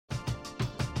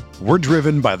We're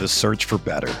driven by the search for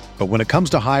better. But when it comes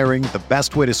to hiring, the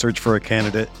best way to search for a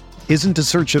candidate isn't to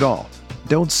search at all.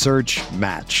 Don't search,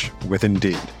 match with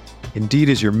Indeed. Indeed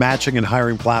is your matching and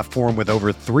hiring platform with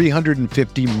over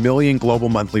 350 million global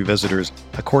monthly visitors,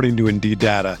 according to Indeed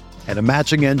data, and a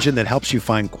matching engine that helps you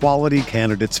find quality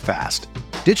candidates fast.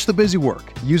 Ditch the busy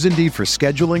work. Use Indeed for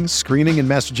scheduling, screening, and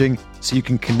messaging so you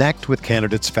can connect with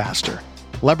candidates faster.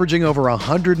 Leveraging over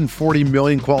 140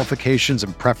 million qualifications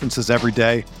and preferences every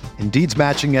day, Indeed's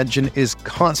matching engine is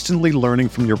constantly learning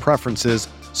from your preferences,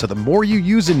 so the more you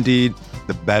use Indeed,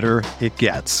 the better it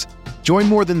gets. Join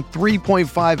more than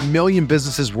 3.5 million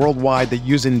businesses worldwide that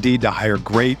use Indeed to hire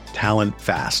great talent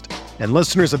fast. And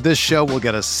listeners of this show will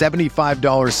get a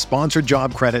 $75 sponsored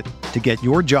job credit to get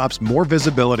your jobs more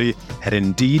visibility at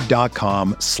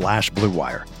Indeed.com/Blue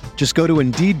Wire. Just go to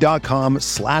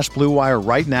Indeed.com/Blue Wire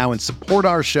right now and support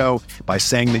our show by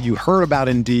saying that you heard about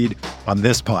Indeed on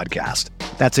this podcast.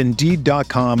 That's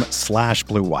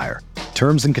Indeed.com/Blue Wire.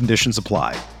 Terms and conditions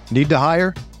apply. Need to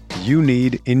hire? You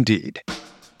need Indeed.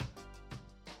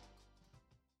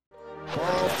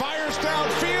 Burrow fires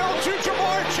downfield to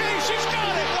Jamar Chase. He's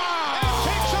got it. Wow. And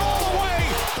takes it all the way.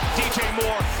 DJ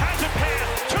Moore has a pass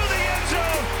to the end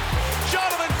zone.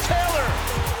 Jonathan Taylor.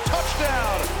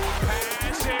 Touchdown.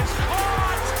 Pass is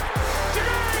caught.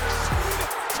 Diggs.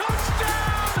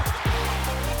 Touchdown.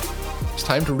 It's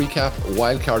time to recap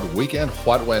Wildcard Weekend,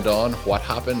 what went on, what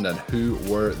happened, and who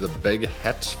were the big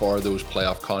hits for those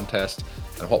playoff contests,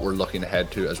 and what we're looking ahead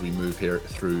to as we move here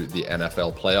through the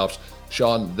NFL playoffs.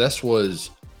 Sean, this was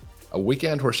a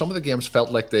weekend where some of the games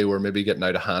felt like they were maybe getting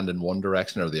out of hand in one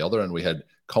direction or the other, and we had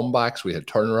comebacks, we had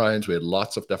turnarounds, we had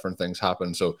lots of different things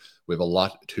happen, so we have a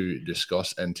lot to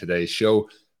discuss in today's show.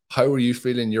 How were you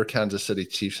feeling? Your Kansas City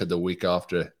Chiefs had the week off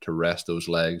to rest those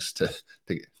legs, to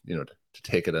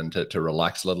take it in, to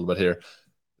relax a little bit here.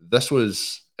 This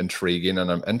was intriguing, and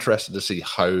I'm interested to see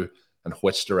how and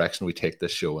which direction we take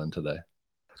this show in today.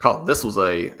 Colin, this was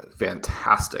a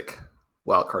fantastic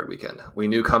wildcard weekend. We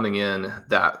knew coming in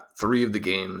that 3 of the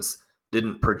games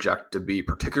didn't project to be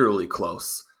particularly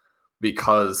close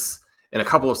because in a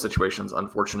couple of situations,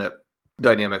 unfortunate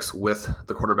dynamics with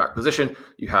the quarterback position.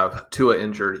 You have Tua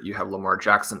injured, you have Lamar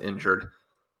Jackson injured.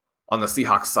 On the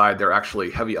Seahawks side, they're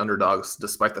actually heavy underdogs,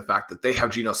 despite the fact that they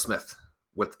have Geno Smith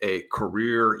with a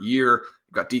career year.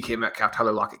 You've got DK Metcalf,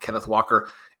 Tyler Lockett, Kenneth Walker,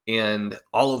 and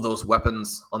all of those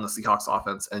weapons on the Seahawks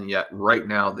offense. And yet right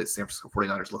now, the San Francisco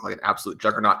 49ers look like an absolute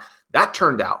juggernaut. That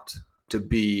turned out to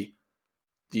be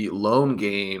the lone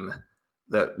game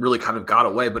that really kind of got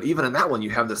away. But even in that one,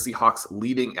 you have the Seahawks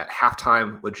leading at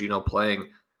halftime with Geno playing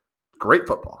great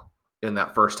football in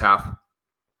that first half.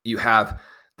 You have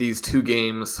these 2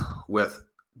 games with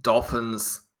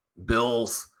Dolphins,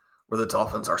 Bills, where the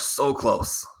Dolphins are so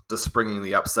close to springing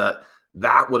the upset.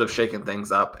 That would have shaken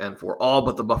things up. And for all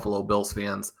but the Buffalo Bills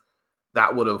fans,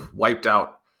 that would have wiped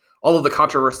out all of the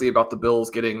controversy about the Bills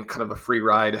getting kind of a free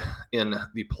ride in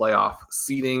the playoff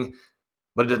seeding,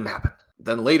 but it didn't happen.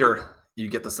 Then later, you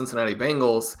get the Cincinnati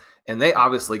Bengals, and they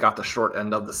obviously got the short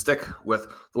end of the stick with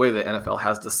the way the NFL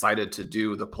has decided to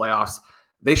do the playoffs.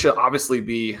 They should obviously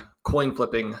be coin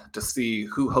flipping to see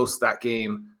who hosts that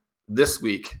game this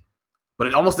week, but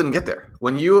it almost didn't get there.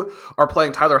 When you are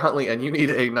playing Tyler Huntley and you need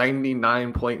a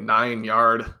 99.9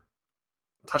 yard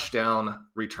touchdown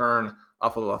return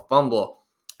off of a fumble,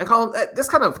 and Colin, this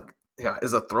kind of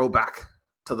is a throwback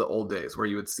to the old days where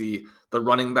you would see the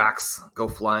running backs go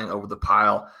flying over the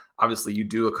pile. Obviously, you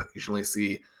do occasionally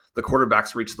see the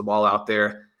quarterbacks reach the ball out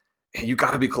there. You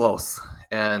got to be close.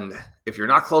 And if you're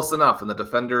not close enough and the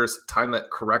defenders time it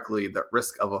correctly, the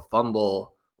risk of a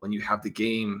fumble when you have the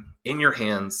game in your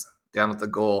hands down at the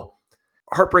goal,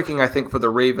 heartbreaking, I think, for the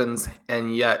Ravens.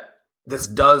 And yet this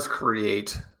does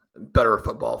create better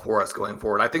football for us going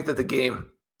forward. I think that the game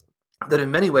that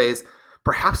in many ways,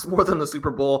 perhaps more than the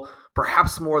Super Bowl,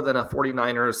 perhaps more than a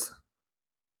 49ers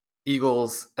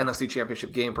Eagles NFC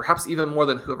Championship game, perhaps even more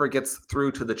than whoever gets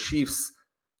through to the Chiefs,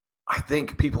 I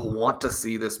think people want to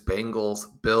see this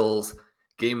Bengals-Bills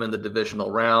game in the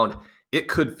divisional round. It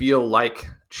could feel like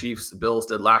Chiefs-Bills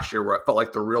did last year, where it felt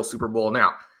like the real Super Bowl.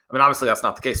 Now, I mean, obviously that's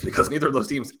not the case because neither of those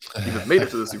teams even made it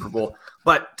to the Super Bowl.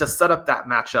 But to set up that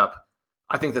matchup,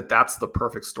 I think that that's the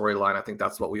perfect storyline. I think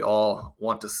that's what we all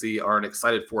want to see, are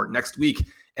excited for next week.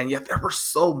 And yet there were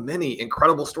so many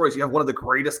incredible stories. You have one of the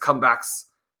greatest comebacks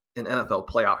in NFL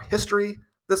playoff history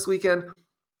this weekend.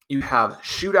 You have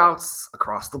shootouts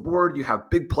across the board. You have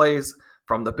big plays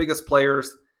from the biggest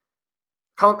players.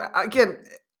 Again,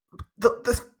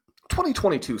 the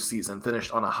 2022 season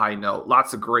finished on a high note.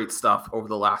 Lots of great stuff over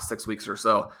the last 6 weeks or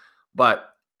so, but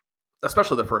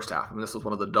especially the first half. I mean, this was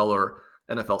one of the duller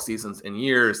NFL seasons in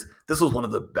years, this was one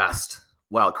of the best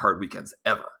wild card weekends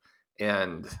ever.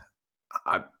 And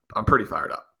I'm pretty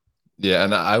fired up. Yeah,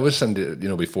 and I was saying,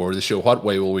 before the show, what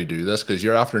way will we do this? Because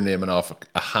you're after naming off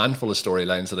a handful of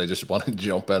storylines that I just want to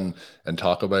jump in and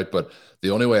talk about. But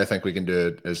the only way I think we can do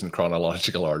it is in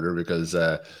chronological order, because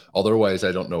otherwise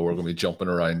I don't know, we're going to be jumping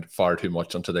around far too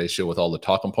much on today's show with all the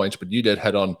talking points. But you did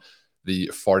hit on the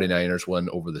 49ers win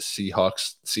over the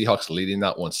Seahawks. Seahawks leading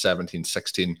that one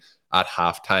 17-16 at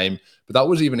halftime. But that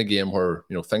was even a game where,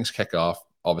 things kick off.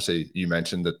 Obviously, you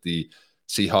mentioned that the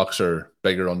Seahawks are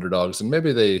bigger underdogs, and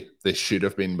maybe they should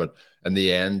have been, but in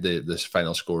the end, this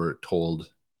final score told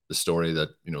the story that,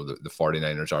 the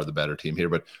 49ers are the better team here.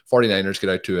 But 49ers get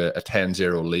out to a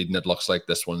 10-0 lead, and it looks like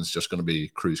this one's just going to be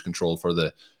cruise control for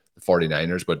the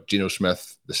 49ers. But Geno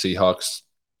Smith, the Seahawks,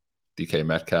 DK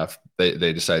Metcalf,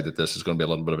 they decide that this is going to be a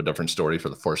little bit of a different story for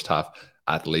the first half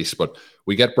at least. But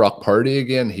we get Brock Purdy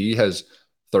again. He has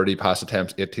 30 pass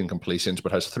attempts, 18 completions,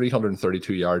 but has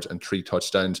 332 yards and 3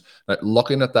 touchdowns. Now,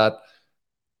 looking at that,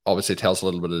 obviously tells a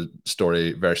little bit of the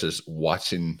story versus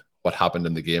watching what happened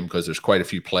in the game, because there's quite a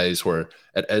few plays where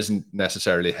it isn't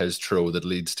necessarily his throw that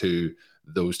leads to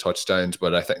those touchdowns.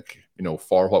 But I think,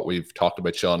 for what we've talked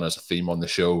about, Sean, as a theme on the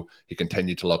show, he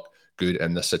continued to look good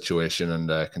in this situation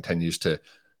and continues to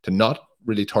not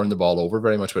really turn the ball over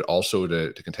very much, but also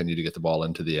to continue to get the ball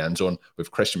into the end zone. With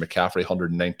Christian McCaffrey,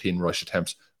 119 rush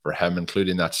attempts for him,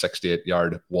 including that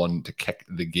 68-yard one to kick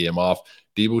the game off.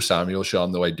 Deebo Samuel,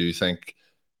 Sean, though, I do think,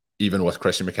 even with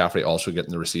Christian McCaffrey also getting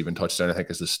the receiving touchdown, I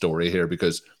think is the story here,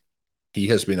 because he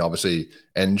has been obviously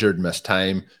injured, missed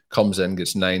time, comes in,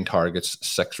 gets 9 targets,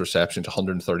 6 receptions,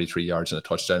 133 yards and a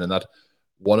touchdown. And that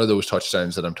one of those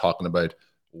touchdowns that I'm talking about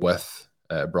with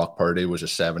Brock Purdy was a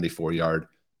 74-yard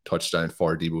touchdown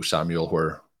for Deebo Samuel,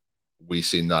 where we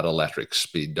seen that electric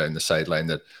speed down the sideline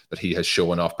that he has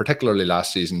shown off, particularly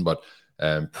last season, but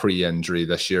pre-injury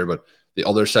this year. But the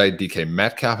other side, DK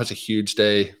Metcalf has a huge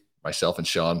day. Myself and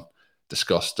Sean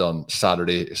discussed on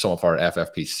Saturday some of our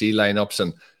FFPC lineups,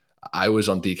 and I was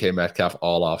on DK Metcalf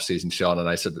all off season, Sean, and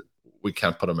I said, we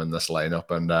can't put him in this lineup.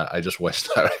 And I just wish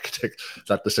that I could take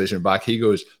that decision back. He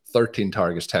goes 13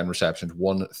 targets, 10 receptions,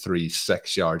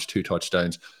 136 yards, 2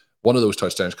 touchdowns. One of those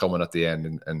touchdowns coming at the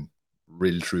end and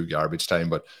real true garbage time.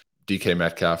 But DK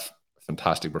Metcalf,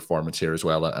 fantastic performance here as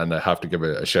well. And I have to give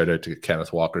a shout out to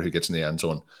Kenneth Walker, who gets in the end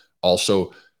zone.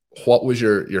 Also, what was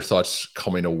your thoughts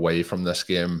coming away from this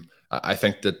game? I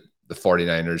think that the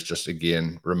 49ers just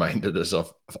again reminded us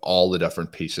of all the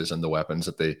different pieces and the weapons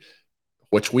that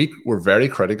which we were very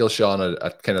critical, Sean,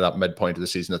 at kind of that midpoint of the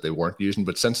season that they weren't using.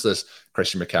 But since this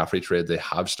Christian McCaffrey trade, they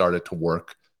have started to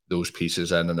work those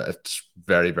pieces in, and it's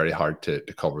very, very hard to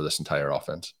cover this entire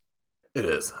offense. It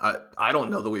is. I don't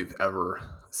know that we've ever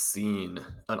seen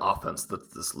an offense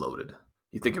that's this loaded.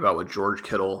 You think about what George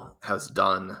Kittle has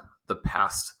done the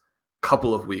past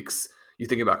couple of weeks. You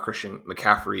think about Christian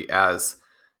McCaffrey as,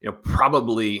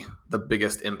 probably the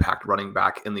biggest impact running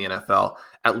back in the NFL,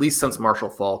 at least since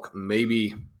Marshall Faulk,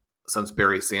 maybe since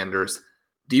Barry Sanders.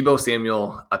 Deebo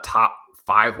Samuel, a top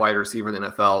 5 wide receiver in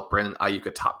the NFL. Brandon Ayuk, a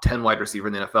top 10 wide receiver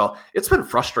in the NFL. It's been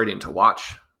frustrating to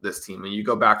watch this team. And you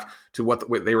go back to what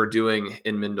they were doing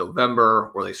in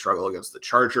mid-November, where they struggled against the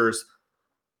Chargers.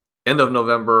 End of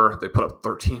November, they put up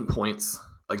 13 points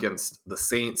against the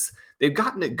Saints. They've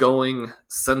gotten it going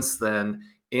since then.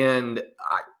 And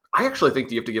I actually think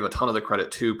that you have to give a ton of the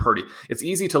credit to Purdy. It's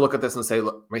easy to look at this and say,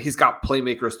 look, he's got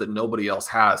playmakers that nobody else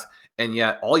has. And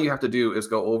yet all you have to do is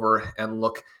go over and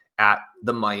look at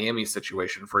the Miami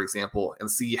situation, for example,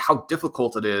 and see how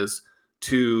difficult it is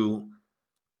to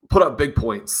put up big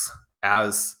points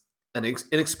as an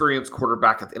inexperienced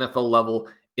quarterback at the NFL level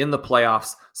in the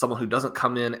playoffs, someone who doesn't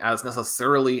come in as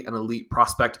necessarily an elite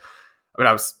prospect. I mean,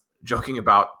 I was joking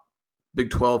about Big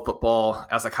 12 football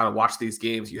as I kind of watch these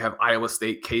games. You have Iowa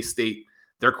State, K-State,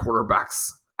 their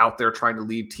quarterbacks out there trying to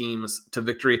lead teams to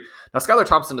victory. Now, Skylar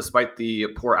Thompson, despite the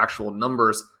poor actual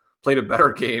numbers, played a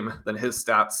better game than his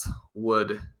stats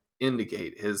would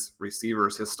indicate. His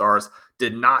receivers, his stars,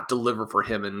 did not deliver for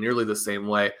him in nearly the same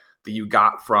way that you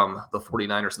got from the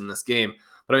 49ers in this game.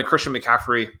 But I mean, Christian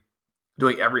McCaffrey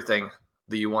doing everything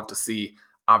that you want to see,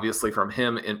 obviously, from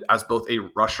him as both a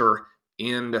rusher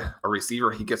and a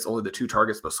receiver. He gets only the 2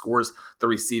 targets, but scores the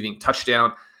receiving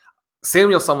touchdown.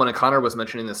 Samuel Solomon, and Connor was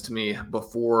mentioning this to me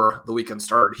before the weekend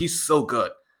started. He's so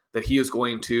good that he is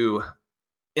going to,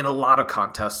 in a lot of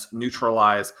contests,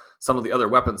 neutralize some of the other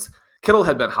weapons. Kittle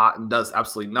had been hot and does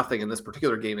absolutely nothing in this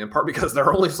particular game, in part because there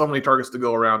are only so many targets to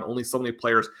go around. Only so many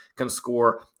players can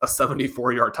score a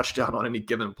 74-yard touchdown on any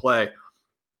given play.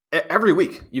 every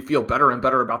week you feel better and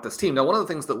better about this team. Now, one of the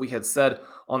things that we had said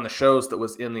on the shows that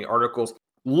was in the articles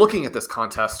looking at this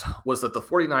contest was that the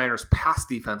 49ers pass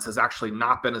defense has actually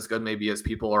not been as good maybe as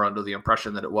people are under the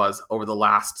impression that it was over the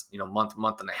last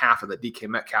month and a half, and that DK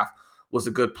Metcalf was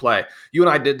a good play. You and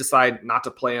I did decide not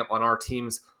to play him on our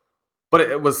teams, but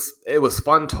it was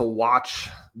fun to watch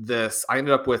this. I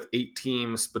ended up with 8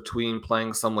 teams between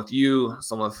playing some with you,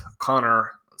 some with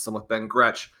Connor, some with Ben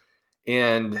Gretsch,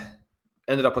 and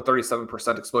ended up with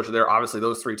 37% exposure there. Obviously,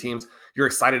 those 3 teams, you're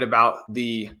excited about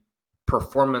the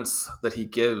performance that he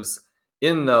gives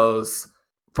in those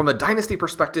from a dynasty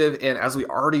perspective. And as we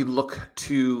already look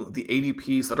to the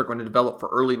ADPs that are going to develop for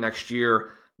early next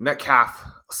year, Metcalf,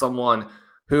 someone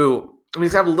who,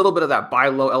 he's have a little bit of that buy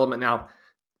low element now.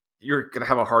 You're going to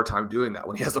have a hard time doing that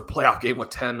when he has a playoff game with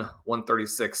 10,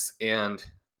 136, and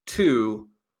 2.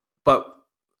 But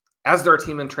as they're a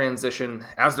team in transition,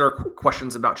 as there are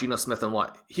questions about Geno Smith and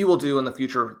what he will do in the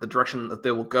future, the direction that they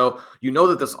will go,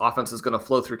 that this offense is going to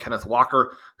flow through Kenneth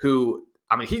Walker, who,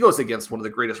 he goes against one of the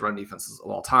greatest run defenses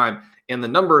of all time, and the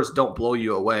numbers don't blow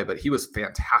you away, but he was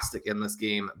fantastic in this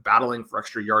game, battling for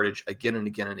extra yardage again and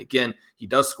again and again. He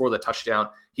does score the touchdown.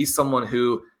 He's someone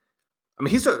who,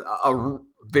 he's a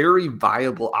very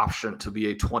viable option to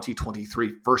be a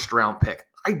 2023 first-round pick.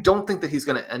 I don't think that he's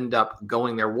going to end up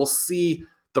going there. We'll see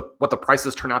what the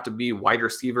prices turn out to be wide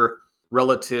receiver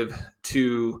relative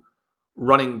to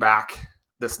running back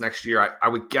this next year. I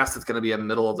would guess it's going to be a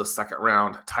middle of the second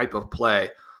round type of play,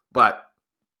 but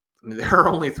there are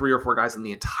only 3 or 4 guys in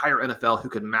the entire NFL who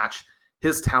could match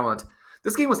his talent.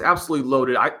 This game was absolutely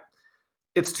loaded.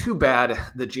 It's too bad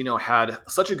that Geno had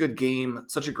such a good game,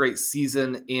 such a great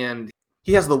season, and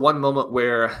he has the one moment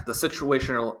where the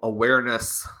situational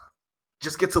awareness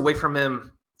just gets away from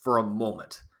him for a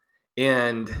moment.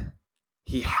 And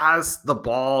he has the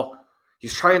ball.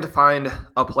 He's trying to find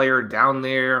a player down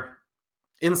there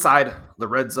inside the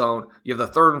red zone. You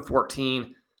have the 3rd and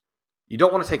 14. You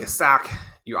don't want to take a sack.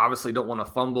 You obviously don't want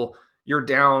to fumble. You're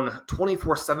down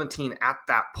 24-17 at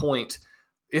that point.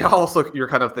 You're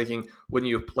kind of thinking when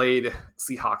you played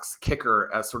Seahawks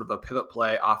kicker as sort of a pivot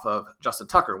play off of Justin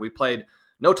Tucker. We played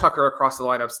no Tucker across the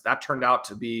lineups. That turned out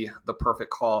to be the perfect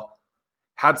call.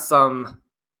 Had some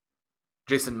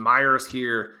Jason Myers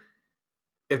here.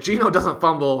 If Geno doesn't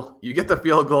fumble, you get the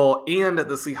field goal and the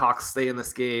Seahawks stay in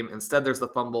this game. Instead, there's the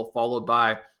fumble followed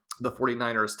by the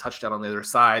 49ers touchdown on the other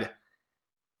side.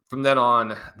 From then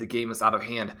on, the game is out of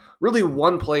hand. Really,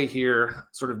 one play here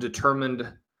sort of determined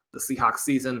the Seahawks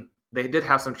season. They did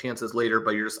have some chances later,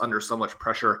 but you're just under so much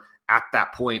pressure at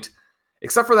that point.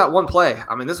 Except for that one play.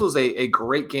 This was a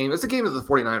great game. It's a game that the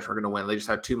 49ers were going to win. They just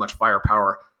had too much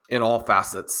firepower in all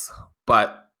facets.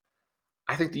 But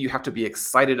I think that you have to be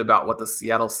excited about what the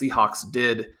Seattle Seahawks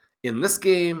did in this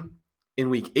game in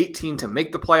week 18 to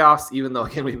make the playoffs, even though,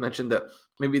 again, we mentioned that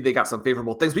maybe they got some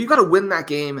favorable things. But you've got to win that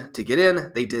game to get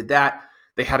in. They did that.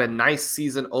 They had a nice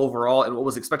season overall in what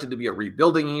was expected to be a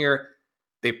rebuilding year.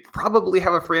 They probably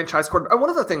have a franchise quarterback. And one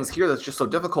of the things here that's just so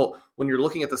difficult when you're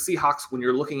looking at the Seahawks, when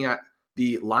you're looking at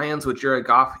the Lions with Jared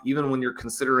Goff, even when you're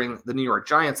considering the New York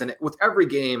Giants, and with every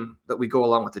game that we go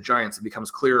along with the Giants, it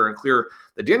becomes clearer and clearer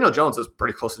that Daniel Jones is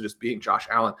pretty close to just being Josh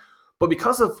Allen. But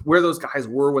because of where those guys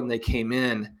were when they came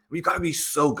in, we've got to be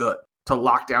so good to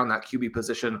lock down that QB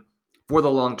position for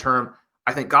the long term.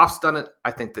 I think Goff's done it.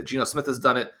 I think that Geno Smith has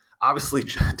done it. Obviously,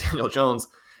 Daniel Jones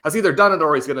has either done it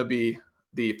or he's going to be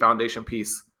the foundation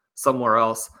piece somewhere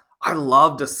else. I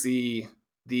love to see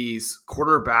these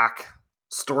quarterback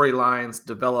storylines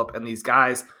develop and these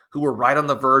guys who were right on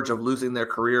the verge of losing their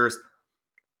careers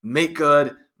make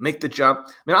good, make the jump.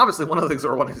 Obviously, one of the things that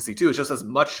we're wanting to see too is just as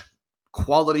much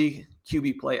quality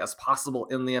QB play as possible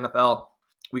in the NFL.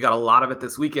 We got a lot of it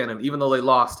this weekend, and even though they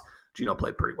lost, Geno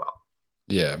played pretty well.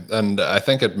 Yeah, and I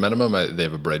think at minimum they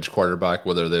have a bridge quarterback.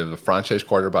 Whether they have a franchise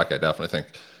quarterback, I definitely think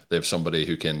they have somebody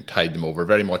who can tide them over,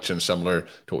 very much and similar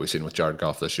to what we've seen with Jared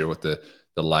Goff this year with the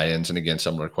Lions. And again,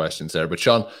 similar questions there. But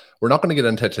Sean, we're not going to get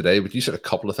into it today, but you said a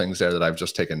couple of things there that I've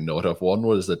just taken note of. One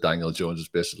was that Daniel Jones is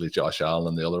basically Josh Allen,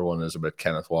 and the other one is about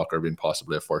Kenneth Walker being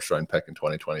possibly a first-round pick in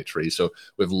 2023. So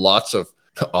we have lots of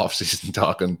off-season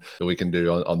talking that we can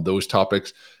do on those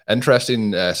topics.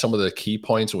 Interesting, some of the key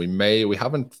points. We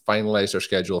haven't finalized our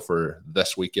schedule for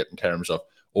this week yet in terms of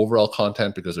overall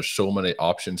content, because there's so many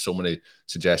options, so many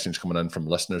suggestions coming in from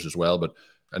listeners as well. But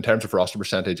in terms of roster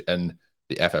percentage in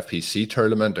the FFPC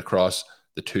tournament, across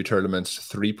the 2 tournaments,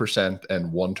 3%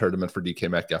 in one tournament for DK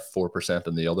Metcalf, 4%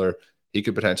 in the other, he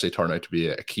could potentially turn out to be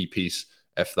a key piece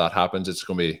if that happens. It's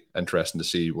going to be interesting to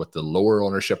see what the lower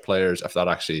ownership players, if that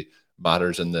actually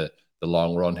matters in the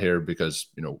long run here, because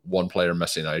one player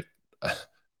missing out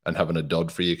and having a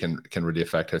dud for you can really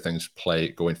affect how things play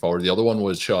going forward. The other one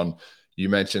was, Sean, you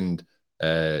mentioned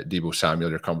Deebo Samuel,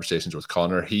 your conversations with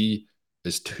Connor. He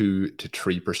is 2 to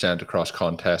 3% across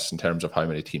contests in terms of how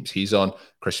many teams he's on.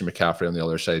 Christian McCaffrey on the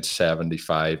other side,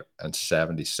 75 and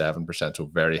 77%, so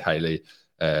very highly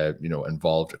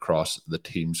involved across the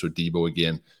team. So Deebo,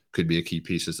 again, could be a key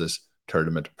piece as this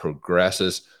tournament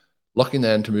progresses. Looking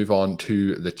then to move on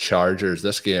to the Chargers.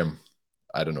 This game,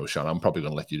 I don't know, Sean, I'm probably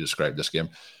going to let you describe this game.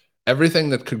 Everything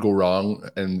that could go wrong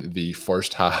in the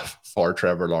first half for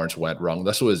Trevor Lawrence went wrong.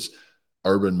 This was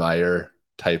Urban Meyer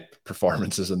type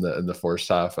performances in the first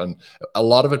half, and a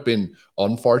lot of it being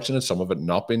unfortunate, some of it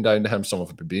not being down to him, some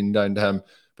of it being down to him.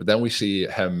 But then we see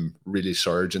him really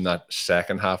surge in that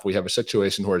second half. We have a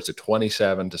situation where it's a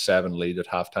 27-7 lead at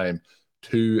halftime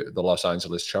to the Los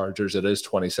Angeles Chargers. It is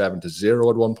 27-0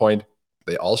 at one point.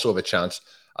 They also have a chance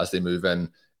as they move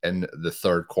in the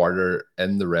third quarter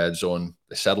in the red zone.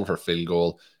 They settle for field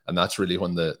goal, and that's really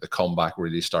when the comeback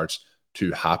really starts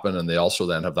to happen. And they also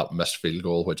then have that missed field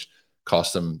goal, which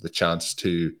cost them the chance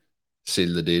to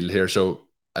seal the deal here. So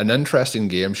an interesting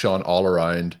game, Sean, all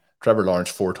around. Trevor Lawrence,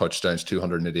 4 touchdowns,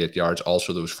 288 yards.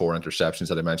 Also those 4 interceptions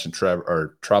that I mentioned.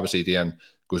 Travis Etienne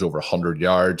goes over 100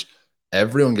 yards.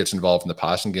 Everyone gets involved in the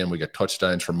passing game. We get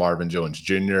touchdowns from Marvin Jones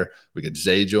Jr. We get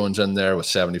Zay Jones in there with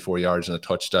 74 yards and a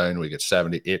touchdown. We get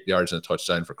 78 yards and a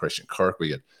touchdown for Christian Kirk. We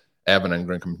get Evan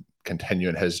Ingram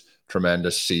continuing his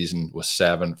tremendous season with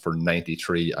 7 for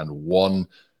 93 and 1.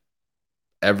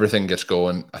 Everything gets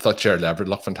going. I thought Gerald Everett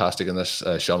looked fantastic in this.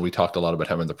 Sean, we talked a lot about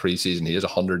him in the preseason. He has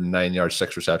 109 yards,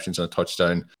 6 receptions, and a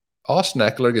touchdown. Austin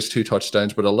Eckler gets 2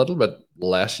 touchdowns, but a little bit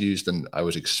less used than I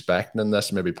was expecting in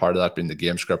this. Maybe part of that being the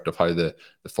game script of how the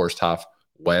first half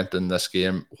went in this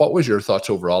game. What was your thoughts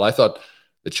overall? I thought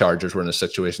the Chargers were in a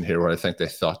situation here where I think they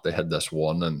thought they had this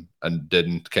won and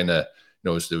didn't kind of,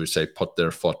 as they would say, put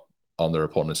their foot on their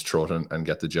opponent's throat and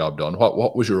get the job done.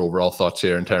 What was your overall thoughts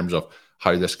here in terms of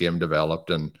how this game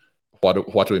developed, and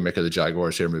what do we make of the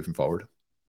Jaguars here moving forward?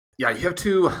 Yeah, you have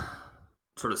 2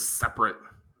 sort of separate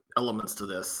elements to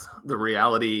this. The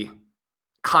reality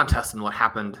contest and what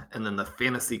happened, and then the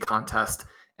fantasy contest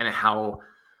and how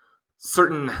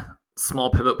certain small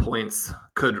pivot points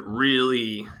could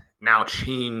really now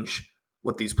change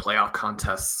what these playoff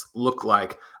contests look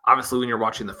like. Obviously, when you're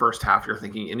watching the first half, you're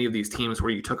thinking any of these teams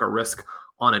where you took a risk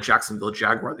on a Jacksonville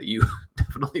Jaguar that you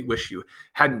definitely wish you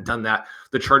hadn't done that.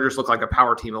 The Chargers look like a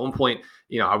power team. At one point,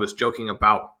 I was joking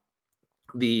about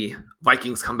the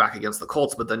Vikings come back against the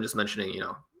Colts, but then just mentioning,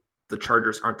 the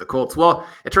Chargers aren't the Colts. Well,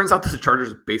 it turns out that the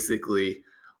Chargers basically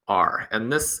are.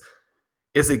 And this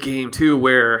is a game too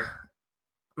where,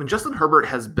 Justin Herbert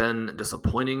has been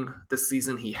disappointing this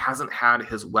season. He hasn't had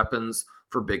his weapons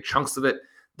for big chunks of it.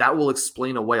 That will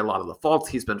explain away a lot of the faults.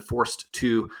 He's been forced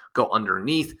to go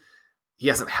underneath. He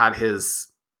hasn't had his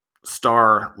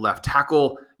star left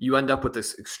tackle. You end up with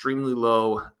this extremely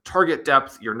low target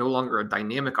depth. You're no longer a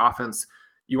dynamic offense.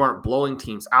 You aren't blowing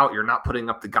teams out. You're not putting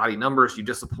up the gaudy numbers. You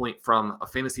disappoint from a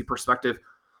fantasy perspective.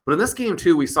 But in this game,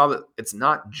 too, we saw that it's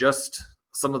not just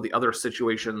some of the other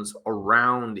situations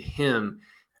around him.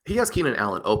 He has Keenan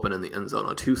Allen open in the end zone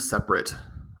on 2 separate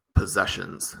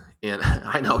possessions. And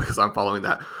I know because I'm following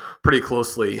that pretty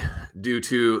closely due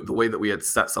to the way that we had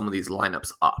set some of these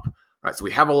lineups up. Right, so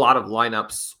we have a lot of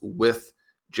lineups with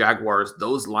Jaguars.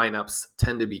 Those lineups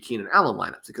tend to be Keenan Allen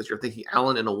lineups because you're thinking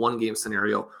Allen in a 1-game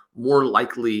scenario more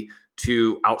likely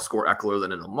to outscore Eckler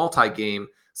than in a multi-game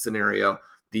scenario.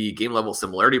 The game level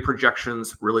similarity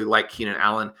projections really like Keenan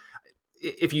Allen.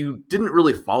 If you didn't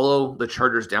really follow the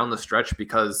Chargers down the stretch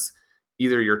because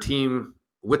either your team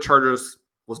with Chargers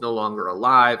was no longer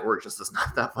alive or it just is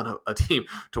not that fun of a team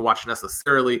to watch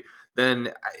necessarily,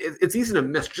 then it's easy to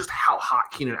miss just how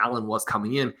hot Keenan Allen was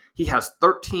coming in. He has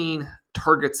 13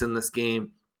 targets in this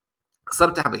game, set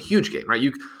up to have a huge game, right?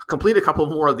 You complete a couple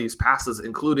more of these passes,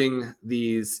 including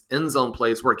these end zone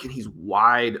plays where, again, he's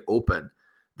wide open.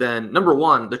 Then, number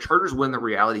one, the Chargers win the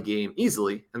reality game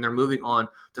easily, and they're moving on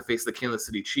to face the Kansas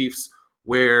City Chiefs,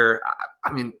 where,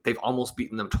 they've almost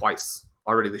beaten them twice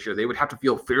already this year. They would have to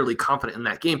feel fairly confident in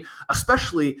that game,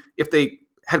 especially if they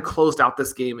had closed out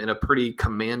this game in a pretty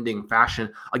commanding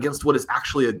fashion against what is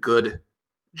actually a good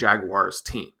Jaguars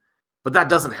team. But that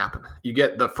doesn't happen. You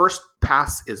get the first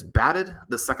pass is batted.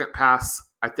 The second pass,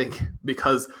 I think,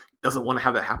 because it doesn't want to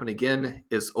have that happen again,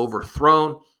 is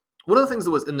overthrown. One of the things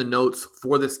that was in the notes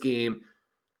for this game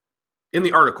in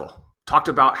the article talked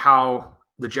about how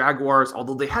the Jaguars,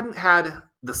 although they hadn't had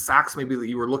the sacks maybe that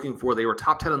you were looking for, they were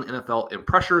top 10 in the NFL in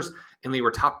pressures, and they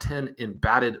were top 10 in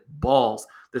batted balls.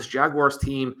 This Jaguars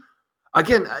team,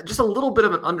 again, just a little bit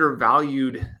of an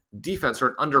undervalued defense or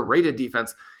an underrated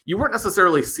defense. You weren't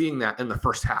necessarily seeing that in the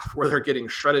first half where they're getting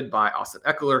shredded by Austin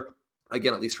Eckler.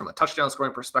 Again, at least from a touchdown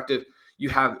scoring perspective, you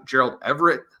have Gerald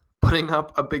Everett putting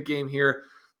up a big game here.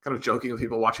 Kind of joking with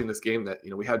people watching this game that,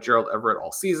 we had Gerald Everett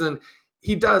all season.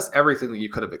 He does everything that you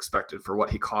could have expected for what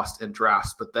he cost in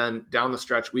drafts. But then down the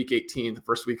stretch, week 18, the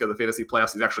first week of the fantasy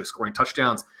playoffs, he's actually scoring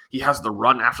touchdowns. He has the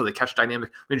run after the catch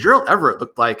dynamic. I mean, Gerald Everett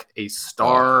looked like a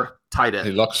star tight end.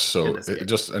 He looks so,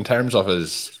 just in terms of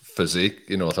his physique,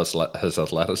 his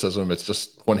athleticism, it's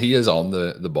just when he is on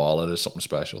the ball, it is something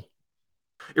special.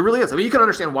 It really is. I mean, you can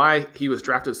understand why he was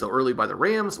drafted so early by the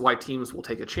Rams, why teams will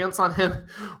take a chance on him,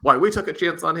 why we took a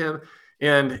chance on him.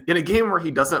 And in a game where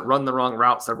he doesn't run the wrong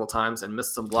route several times and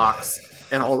miss some blocks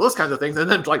and all those kinds of things, and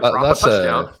then drop a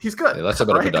touchdown, he's good. Yeah, that's a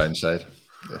bit of a downside.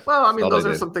 Yeah. Well, I mean, those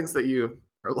are some things that you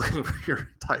are looking for your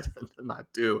tight end to not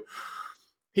do.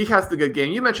 He has the good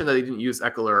game. You mentioned that he didn't use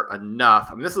Eckler enough.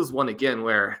 I mean, this is one, again,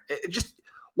 where it just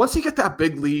once you get that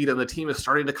big lead and the team is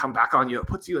starting to come back on you, it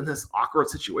puts you in this awkward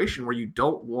situation where you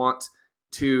don't want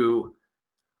to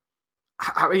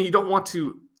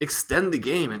extend the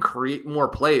game and create more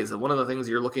plays. And one of the things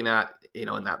you're looking at, in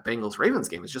that Bengals-Ravens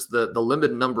game is just the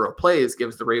limited number of plays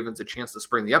gives the Ravens a chance to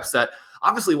spring the upset.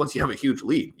 Obviously, once you have a huge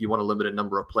lead, you want a limited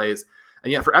number of plays.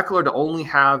 And yet for Eckler to only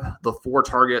have the 4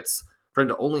 targets, for him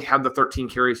to only have the 13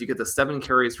 carries, you get the 7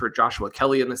 carries for Joshua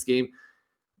Kelly in this game.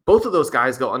 Both of those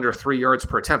guys go under 3 yards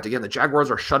per attempt. Again, the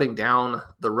Jaguars are shutting down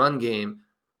the run game,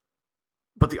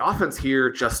 but the offense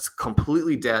here just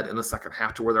completely dead in the second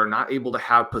half to where they're not able to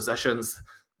have possessions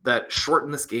that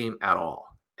shorten this game at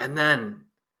all. And then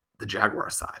the Jaguar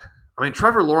side. I mean,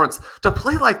 Trevor Lawrence, to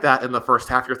play like that in the first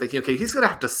half, you're thinking, okay, he's going to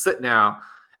have to sit now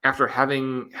after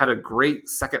having had a great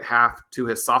second half to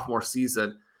his sophomore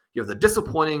season. You have the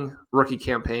disappointing rookie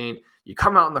campaign. You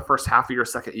come out in the first half of your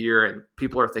second year and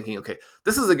people are thinking, okay,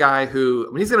 this is a guy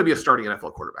who, he's going to be a starting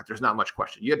NFL quarterback. There's not much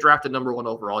question. You get drafted number 1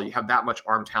 overall. You have that much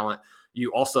arm talent.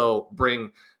 You also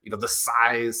bring, the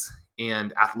size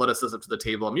and athleticism to the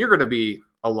table. I mean, you're going to be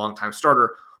a long-time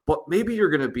starter, but maybe you're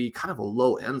going to be kind of a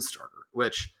low-end starter,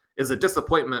 which is a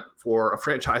disappointment for a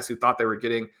franchise who thought they were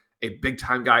getting a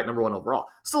big-time guy at number 1 overall.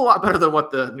 Still a lot better than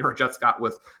what the New York Jets got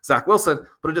with Zach Wilson,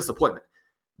 but a disappointment.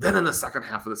 Then in the second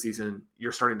half of the season,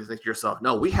 you're starting to think to yourself,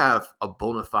 no, we have a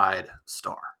bona fide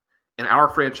star. And our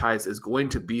franchise is going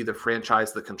to be the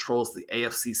franchise that controls the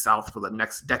AFC South for the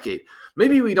next decade.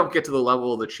 Maybe we don't get to the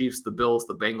level of the Chiefs, the Bills,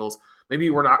 the Bengals. Maybe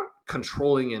we're not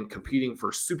controlling and competing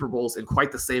for Super Bowls in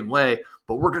quite the same way,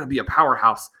 but we're going to be a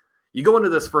powerhouse. You go into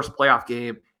this first playoff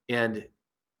game, and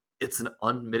it's an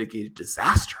unmitigated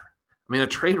disaster. I mean, a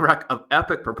train wreck of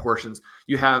epic proportions.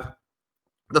 You have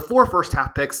the 4 first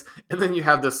half picks, and then you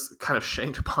have this kind of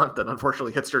shanked punt that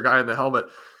unfortunately hits your guy in the helmet.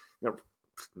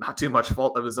 Not too much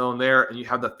fault of his own there. And you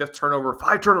have the 5th turnover,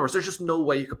 5 turnovers. There's just no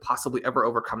way you could possibly ever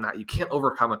overcome that. You can't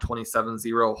overcome a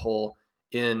 27-0 hole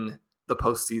in the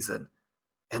postseason.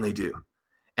 And they do.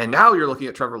 And now you're looking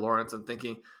at Trevor Lawrence and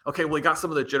thinking, okay, well, he got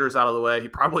some of the jitters out of the way. He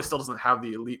probably still doesn't have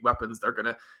the elite weapons. They're going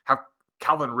to have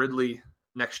Calvin Ridley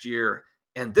next year.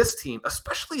 And this team,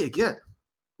 especially again,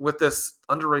 with this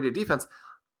underrated defense,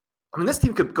 this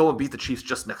team could go and beat the Chiefs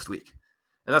just next week.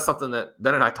 And that's something that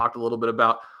Ben and I talked a little bit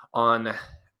about on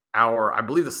our, I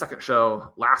believe, the second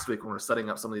show last week when we were setting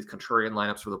up some of these contrarian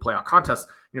lineups for the playoff contest.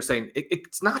 You're saying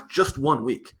it's not just 1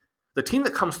 week. The team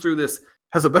that comes through this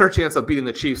has a better chance of beating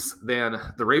the Chiefs than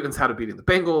the Ravens had of beating the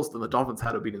Bengals, than the Dolphins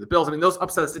had of beating the Bills. Those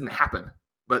upsets didn't happen,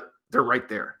 but they're right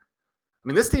there.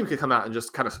 This team could come out and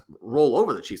just kind of roll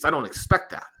over the Chiefs. I don't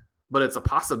expect that, but it's a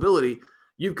possibility.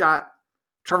 You've got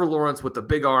Trevor Lawrence with the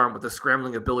big arm, with the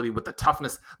scrambling ability, with the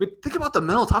toughness. Think about the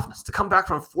mental toughness to come back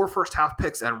from 4 first half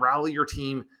picks and rally your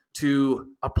team to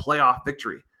a playoff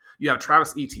victory. You have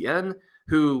Travis Etienne,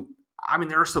 who,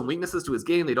 there are some weaknesses to his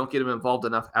game. They don't get him involved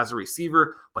enough as a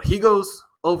receiver, but he goes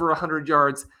over 100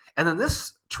 yards. And then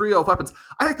this trio of weapons,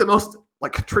 I think the most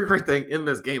triggering thing in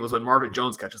this game was when Marvin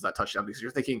Jones catches that touchdown, because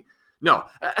you're thinking, no,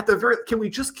 can we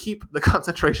just keep the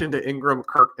concentration to Ingram,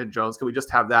 Kirk, and Jones? Can we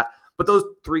just have that? But those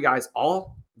 3 guys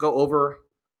all go over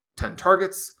 10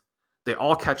 targets. They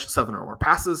all catch 7 or more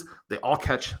passes. They all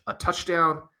catch a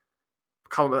touchdown.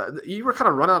 You were kind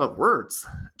of run out of words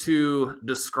to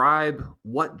describe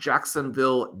what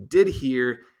Jacksonville did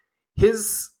here.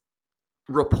 His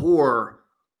rapport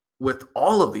with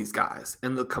all of these guys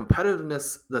and the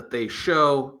competitiveness that they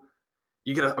show.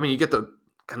 You get the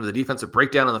kind of the defensive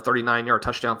breakdown on the 39-yard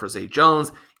touchdown for Zay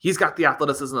Jones. He's got the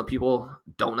athleticism that people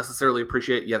don't necessarily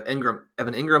appreciate. You have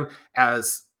Evan Ingram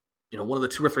as one of the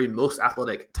 2 or 3 most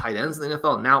athletic tight ends in the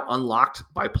NFL, now unlocked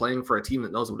by playing for a team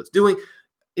that knows what it's doing.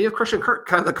 You have Christian Kirk,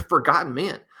 kind of the forgotten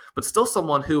man. but still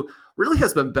someone who really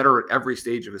has been better at every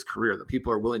stage of his career that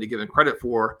people are willing to give him credit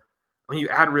for. When you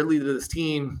add Ridley to this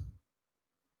team,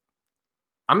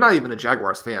 I'm not even a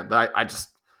Jaguars fan, but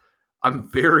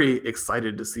I'm very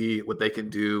excited to see what they can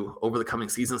do over the coming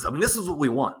seasons. I mean, this is what we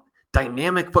want.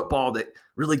 Dynamic football that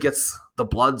really gets the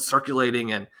blood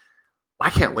circulating, and I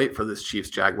can't wait for this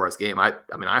Chiefs-Jaguars game. I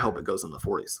mean, I hope it goes in the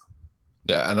 40s.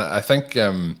 Yeah, and I think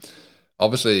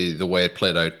obviously the way it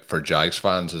played out for Jags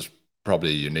fans is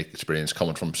probably a unique experience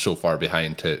coming from so far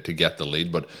behind to get the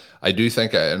lead. But I do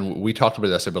think, and we talked about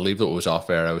this, I believe that it was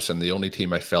off air, I was saying the only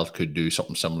team I felt could do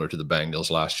something similar to the Bengals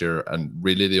last year, and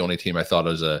really the only team I thought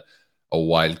was a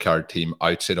wild card team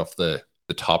outside of the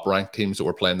top ranked teams that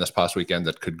were playing this past weekend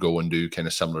that could go and do kind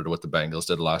of similar to what the Bengals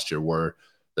did last year were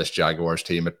this Jaguars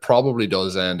team. It probably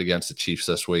does end against the Chiefs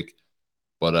this week,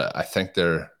 but I think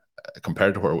they're,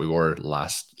 compared to where we were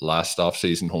last off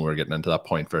season when we were getting into that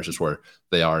point versus where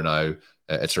they are now,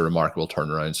 it's a remarkable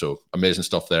turnaround. So amazing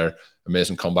stuff there.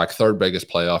 Amazing comeback. Third biggest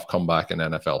playoff comeback in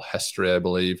NFL history, I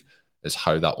believe, is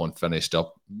how that one finished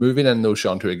up. Moving in though,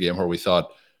 Sean, to a game where we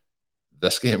thought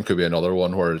this game could be another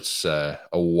one where it's a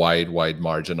wide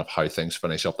margin of how things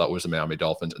finish up. That was the Miami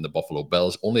Dolphins and the Buffalo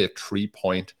Bills. Only a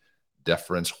 3-point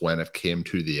difference when it came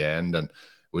to the end, and it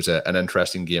was an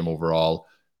interesting game overall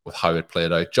with how it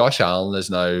played out. Josh Allen is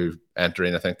now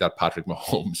entering, I think, that Patrick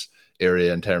Mahomes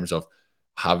area in terms of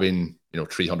having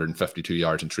 352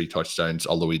 yards and 3 touchdowns,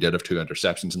 although he did have 2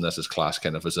 interceptions, and this is class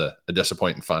kind of as a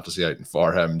disappointing fantasy outing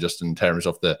for him, just in terms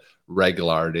of the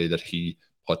regularity that he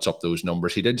puts up those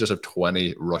numbers. He did just have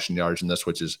 20 rushing yards in this,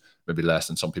 which is maybe less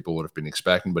than some people would have been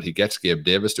expecting, but he gets Gabe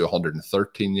Davis to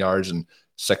 113 yards and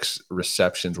 6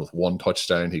 receptions with 1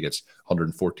 touchdown. He gets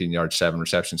 114 yards, 7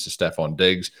 receptions to Stephon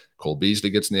Diggs. Cole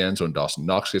Beasley gets in the end zone. Dawson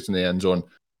Knox gets in the end zone.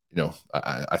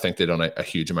 I think they've done a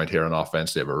huge amount here on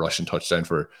offense. They have a rushing touchdown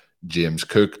for James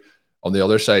Cook. On the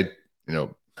other side,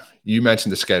 you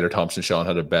mentioned that Skylar Thompson, Sean,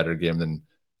 had a better game than,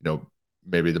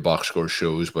 maybe the box score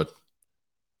shows, but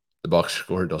the box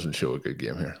score doesn't show a good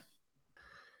game here.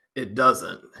 It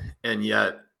doesn't. And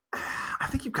yet, I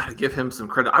think you've got to give him some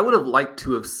credit. I would have liked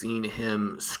to have seen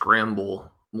him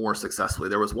scramble more successfully.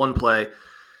 There was one play,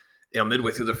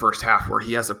 midway through the first half where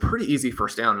he has a pretty easy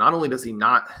first down. Not only does he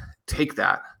not take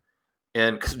that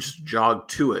and just jog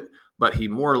to it, but he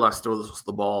more or less throws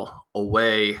the ball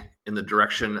away in the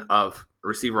direction of a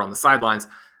receiver on the sidelines.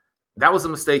 That was a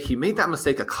mistake. He made that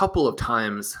mistake a couple of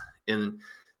times in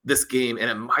this game, and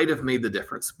it might have made the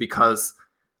difference because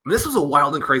this was a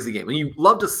wild and crazy game. And you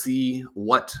love to see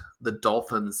what the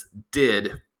Dolphins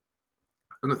did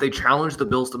and that they challenged the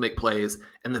Bills to make plays,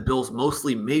 and the Bills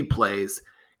mostly made plays,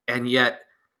 and yet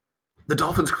the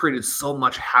Dolphins created so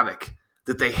much havoc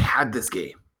that they had this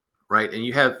game, right? And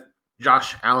you have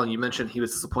Josh Allen, you mentioned he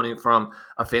was disappointing from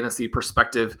a fantasy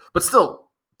perspective, but still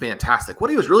fantastic.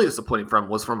 What he was really disappointing from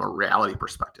was from a reality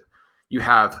perspective. You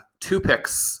have 2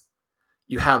 picks.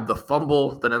 You have the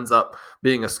fumble that ends up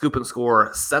being a scoop and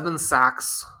score, 7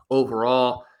 sacks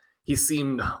overall. He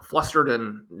seemed flustered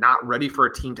and not ready for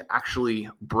a team to actually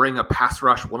bring a pass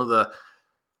rush. One of the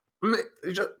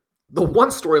one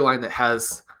storyline that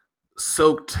has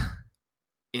soaked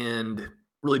and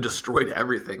really destroyed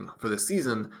everything for this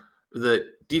season, the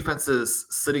defenses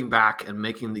sitting back and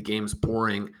making the games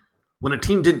boring. When a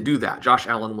team didn't do that, Josh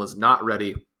Allen was not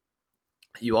ready.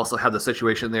 You also had the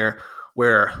situation there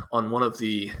where on one of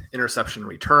the interception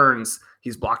returns,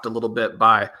 he's blocked a little bit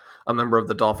by a member of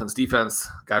the Dolphins defense.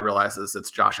 Guy realizes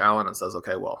it's Josh Allen and says,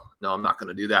 okay, well, no, I'm not going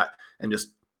to do that, and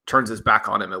just turns his back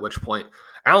on him, at which point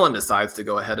Allen decides to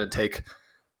go ahead and take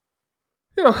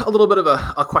a little bit of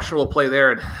a questionable play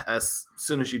there. And as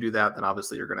soon as you do that, then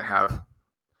obviously you're going to have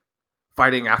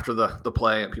fighting after the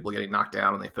play and people getting knocked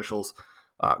down and the officials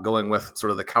going with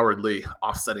sort of the cowardly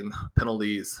offsetting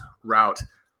penalties route.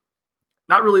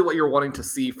 Not really what you're wanting to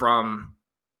see from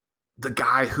the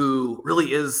guy who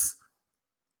really is,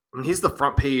 he's the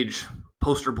front page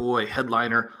poster boy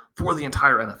headliner for the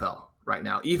entire NFL right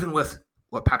now. Even with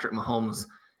what Patrick Mahomes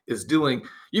is doing,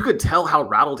 you could tell how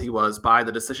rattled he was by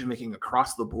the decision-making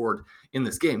across the board in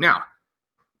this game. Now,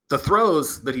 the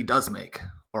throws that he does make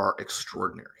are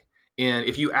extraordinary. And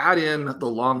if you add in the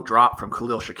long drop from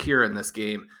Khalil Shakir in this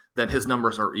game, then his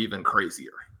numbers are even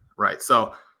crazier, right?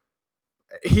 So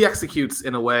he executes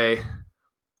in a way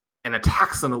and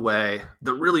attacks in a way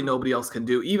that really nobody else can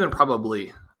do, even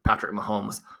probably Patrick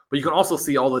Mahomes. But you can also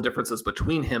see all the differences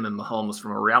between him and Mahomes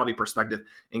from a reality perspective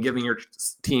and giving your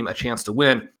team a chance to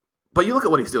win. But you look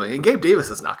at what he's doing, and Gabe Davis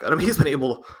is not good. I mean, he's been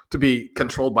able to be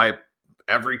controlled by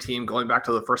every team going back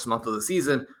to the first month of the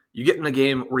season. You get in a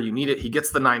game where you need it. He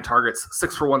gets the 9 targets,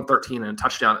 6 for 113 and a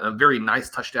touchdown, and a very nice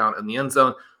touchdown in the end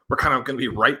zone. we're kind of going to be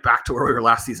right back to where we were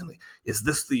last season. Is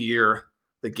this the year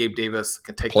that Gabe Davis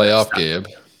can take playoff Gabe?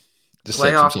 Just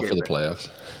set himself for the playoffs.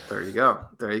 There you go.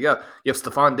 You have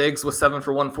Stephon Diggs with 7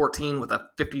 for 114 with a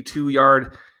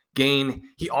 52-yard gain.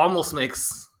 He almost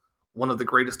makes one of the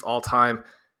greatest all-time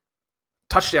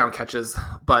touchdown catches,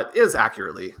 but is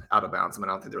accurately out of bounds. I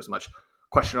don't think there was much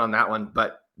question on that one,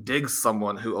 but Diggs,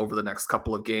 someone who over the next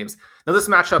couple of games. Now, this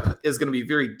matchup is going to be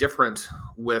very different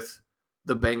with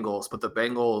the Bengals, but the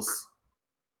Bengals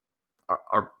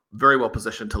are very well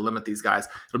positioned to limit these guys.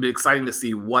 It'll be exciting to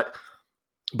see what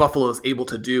Buffalo is able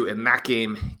to do in that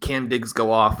game. Can Diggs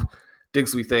go off?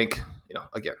 Diggs, we think,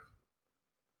 again,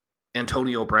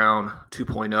 Antonio Brown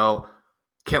 2.0.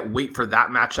 Can't wait for that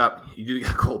matchup. You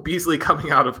get Cole Beasley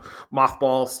coming out of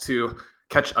mothballs to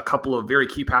catch a couple of very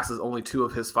key passes, only 2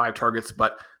 of his 5 targets,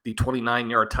 but the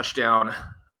 29-yard touchdown,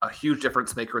 a huge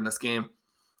difference maker in this game.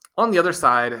 On the other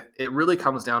side, it really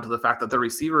comes down to the fact that the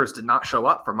receivers did not show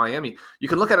up for Miami. You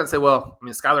can look at it and say,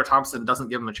 Skylar Thompson doesn't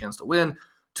give him a chance to win.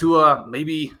 Tua,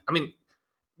 maybe,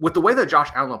 with the way that Josh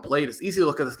Allen played, it's easy to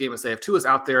look at this game and say, if Tua's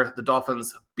out there, the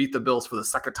Dolphins beat the Bills for the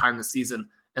second time this season,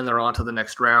 and they're on to the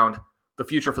next round. The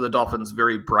future for the Dolphins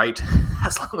very bright,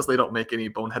 as long as they don't make any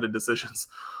boneheaded decisions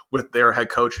with their head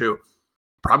coach, who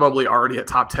probably already a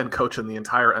top 10 coach in the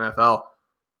entire NFL.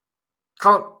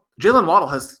 Jalen Waddle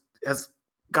has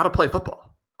got to play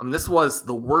football. This was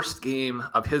the worst game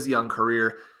of his young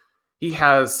career. He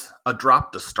has a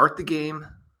drop to start the game,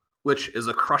 which is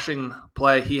a crushing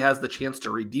play. He has the chance to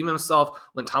redeem himself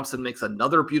when Thompson makes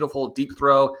another beautiful deep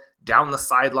throw down the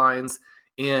sidelines.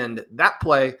 And that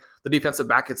play, the defensive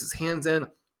back gets his hands in.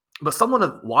 But someone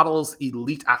of Waddle's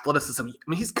elite athleticism,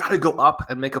 he's got to go up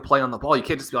and make a play on the ball. You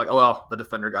can't just be like, the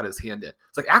defender got his hand in.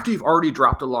 It's like after you've already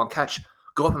dropped a long catch,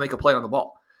 go up and make a play on the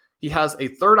ball. He has a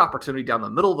third opportunity down the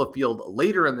middle of the field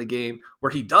later in the game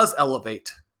where he does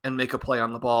elevate and make a play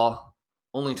on the ball,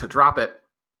 only to drop it.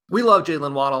 We love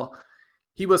Jalen Waddle.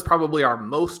 He was probably our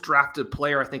most drafted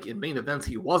player. I think in main events,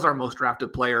 he was our most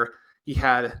drafted player. He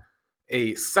had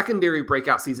a secondary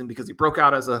breakout season because he broke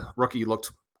out as a rookie. He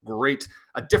looked great.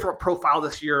 A different profile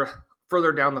this year,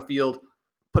 further down the field,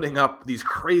 putting up these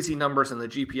crazy numbers in the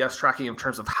GPS tracking in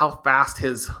terms of how fast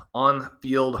his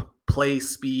on-field play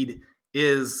speed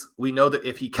is. We know that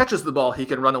if he catches the ball, he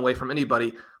can run away from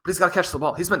anybody, but he's got to catch the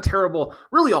ball. He's been terrible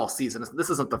really all season. This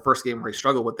isn't the first game where he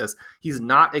struggled with this. He's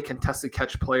not a contested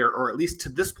catch player, or at least to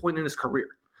this point in his career.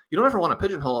 You don't ever want to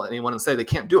pigeonhole anyone and say they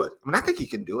can't do it. I think he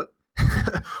can do it.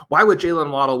 Why would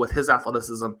Jalen Waddle, with his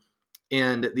athleticism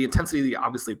and the intensity that he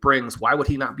obviously brings, why would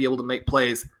he not be able to make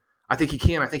plays? I think he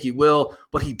can. I think he will,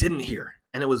 but he didn't here.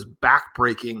 And it was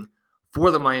backbreaking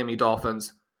for the Miami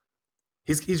Dolphins.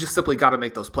 He's just simply got to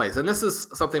make those plays. And this is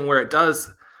something where it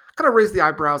does kind of raise the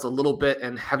eyebrows a little bit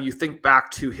and have you think back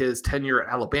to his tenure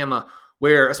at Alabama,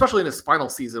 where, especially in his final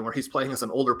season, where he's playing as an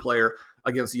older player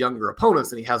against younger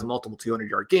opponents and he has multiple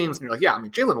 200-yard games. And you're like,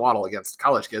 Jalen Waddle against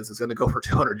college kids is going to go for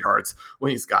 200 yards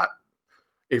when he's got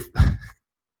a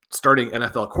starting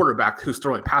NFL quarterback who's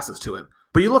throwing passes to him.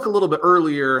 But you look a little bit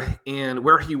earlier and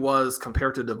where he was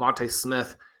compared to Devontae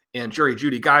Smith and Jerry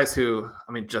Jeudy, guys who,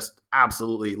 just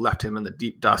absolutely left him in the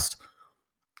deep dust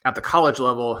at the college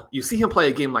level. You see him play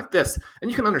a game like this,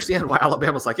 and you can understand why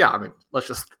Alabama's like, let's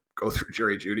just go through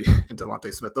Jerry Jeudy and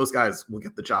Devontae Smith. Those guys will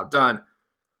get the job done.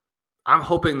 I'm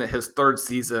hoping that his third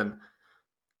season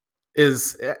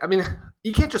is,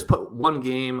 you can't just put one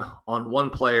game on one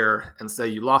player and say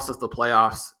you lost us the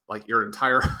playoffs. Like your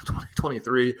entire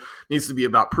 2023 needs to be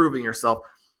about proving yourself.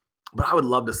 But I would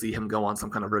love to see him go on some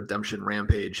kind of redemption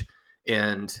rampage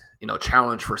and,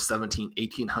 challenge for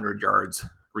 1,800 yards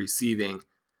receiving,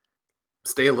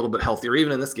 stay a little bit healthier.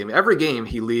 Even in this game, every game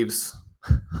he leaves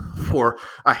for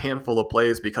a handful of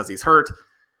plays because he's hurt.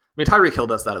 Tyreek Hill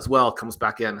does that as well, comes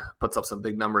back in, puts up some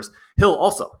big numbers. Hill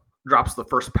also drops the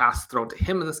first pass thrown to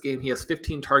him in this game. He has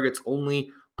 15 targets,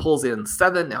 only pulls in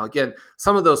 7. Now, again,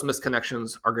 some of those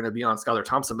misconnections are going to be on Skylar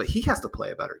Thompson, but he has to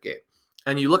play a better game.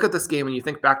 And you look at this game and you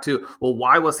think back to,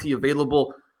 why was he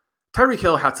available? Tyreek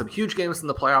Hill had some huge games in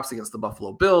the playoffs against the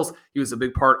Buffalo Bills. He was a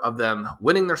big part of them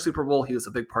winning their Super Bowl. He was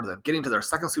a big part of them getting to their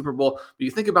second Super Bowl. But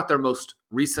you think about their most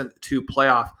recent 2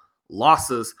 playoff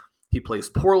losses. He plays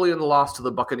poorly in the loss to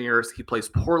the Buccaneers. He plays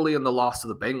poorly in the loss to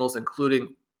the Bengals,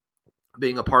 including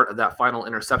being a part of that final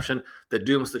interception that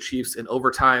dooms the Chiefs in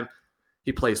overtime.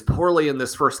 He plays poorly in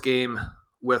this first game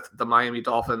with the Miami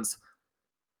Dolphins.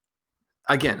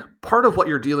 Again, part of what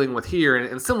you're dealing with here,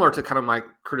 and similar to kind of my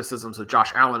criticisms of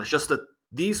Josh Allen, is just that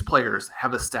these players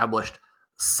have established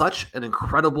such an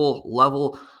incredible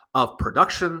level of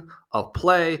production, of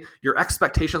play. Your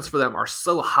expectations for them are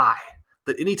so high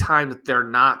that anytime that they're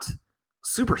not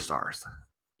superstars.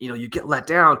 You get let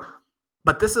down,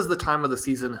 but this is the time of the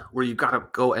season where you got to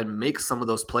go and make some of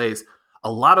those plays.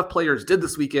 A lot of players did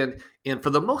this weekend, and for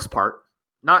the most part,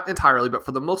 not entirely, but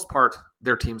for the most part,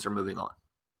 their teams are moving on.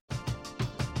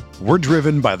 We're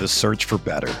driven by the search for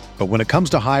better. But when it comes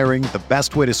to hiring, the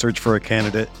best way to search for a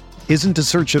candidate isn't to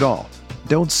search at all.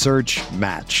 Don't search,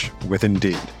 match with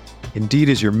Indeed. Indeed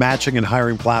is your matching and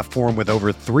hiring platform with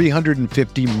over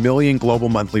 350 million global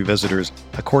monthly visitors,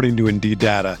 according to Indeed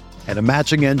data, and a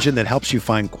matching engine that helps you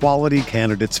find quality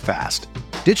candidates fast.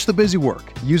 Ditch the busy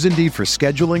work. Use Indeed for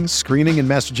scheduling, screening, and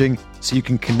messaging so you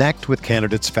can connect with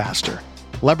candidates faster.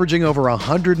 Leveraging over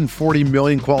 140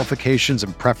 million qualifications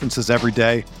and preferences every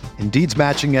day, Indeed's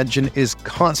matching engine is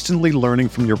constantly learning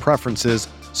from your preferences,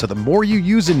 so the more you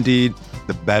use Indeed,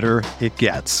 the better it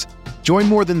gets. Join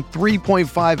more than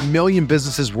 3.5 million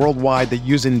businesses worldwide that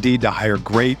use Indeed to hire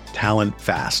great talent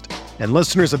fast. And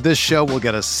listeners of this show will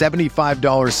get a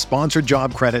 $75 sponsored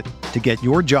job credit to get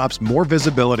your jobs more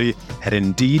visibility at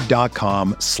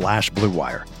Indeed.com/Blue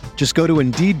Wire. Just go to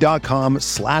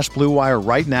Indeed.com/Blue Wire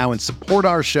right now and support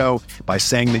our show by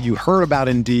saying that you heard about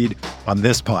Indeed on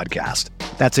this podcast.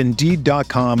 That's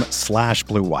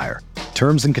Indeed.com/Blue Wire.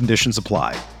 Terms and conditions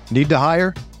apply. Need to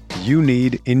hire? You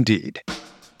need Indeed.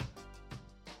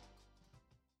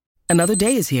 Another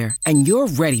day is here, and you're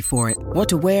ready for it. What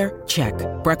to wear? Check.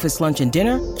 Breakfast, lunch, and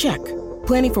dinner? Check.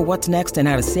 Planning for what's next and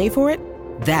how to save for it?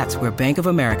 That's where Bank of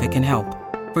America can help.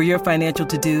 For your financial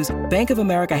to-dos, Bank of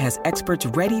America has experts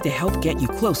ready to help get you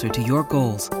closer to your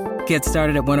goals. Get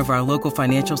started at one of our local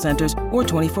financial centers or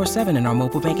 24/7 in our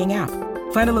mobile banking app.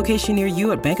 Find a location near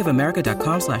you at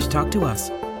bankofamerica.com/talktous.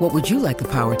 What would you like the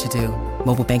power to do?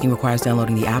 Mobile banking requires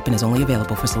downloading the app and is only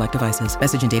available for select devices.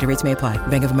 Message and data rates may apply.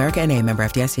 Bank of America NA, member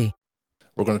FDIC.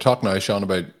 We're going to talk now, Sean,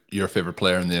 about your favorite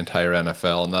player in the entire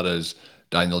NFL, and that is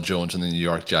Daniel Jones and the New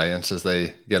York Giants as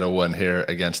they get a win here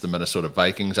against the Minnesota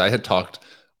Vikings. I had talked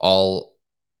all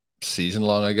season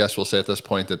long, I guess we'll say at this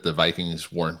point, that the Vikings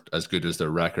weren't as good as their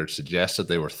record suggested.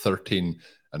 They were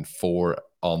 13-4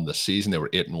 on the season. They were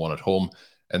 8-1 at home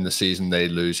in the season. They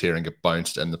lose here and get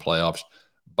bounced in the playoffs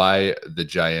by the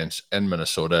Giants in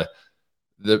Minnesota.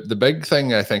 The big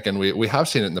thing, I think, and we have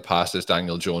seen it in the past, is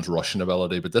Daniel Jones' rushing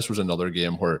ability, but this was another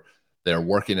game where they're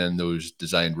working in those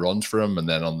designed runs for him, and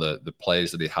then on the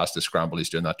plays that he has to scramble,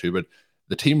 he's doing that too. But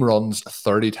the team runs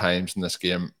 30 times in this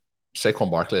game.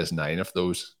 Saquon Barkley has 9 of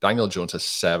those. Daniel Jones has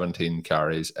 17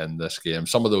 carries in this game.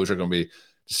 Some of those are going to be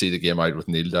to see the game out with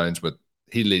kneel downs, but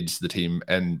he leads the team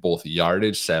in both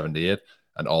yardage, 78,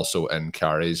 and also in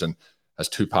carries, and has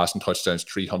 2 passing touchdowns,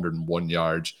 301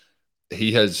 yards.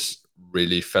 He has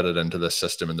really fitted into this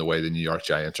system in the way the New York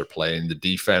Giants are playing. The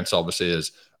defense obviously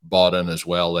is bought in as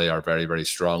well. They are very, very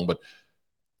strong, but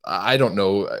I don't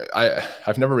know.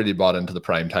 I've never really bought into the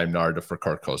primetime narrative for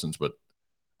Kirk Cousins, but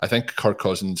I think Kirk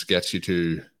Cousins gets you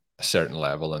to a certain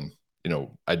level, and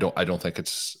I don't think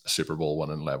it's a Super Bowl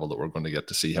winning level that we're going to get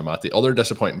to see him at. The other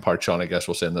disappointing part, Sean, I guess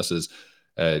we'll say in this is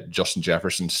Justin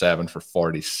Jefferson, 7 for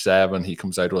 47 he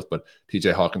comes out with, but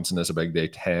TJ Hawkinson is a big day,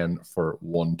 10 for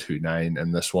 129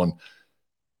 in this one.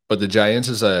 But the Giants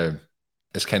is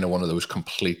kind of one of those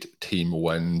complete team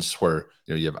wins where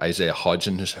you have Isaiah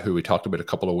Hodgins, who we talked about a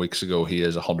couple of weeks ago. He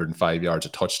has 105 yards, a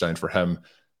touchdown for him,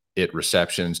 8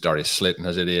 receptions. Darius Slayton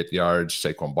has 88 yards.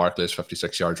 Saquon Barkley has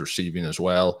 56 yards receiving as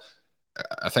well.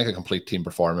 I think a complete team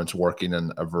performance working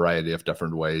in a variety of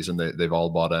different ways, and they've all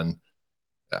bought in.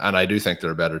 And I do think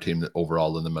they're a better team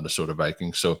overall than the Minnesota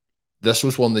Vikings. So this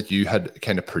was one that you had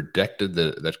kind of predicted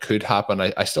that could happen.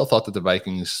 I still thought that the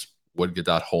Vikings would get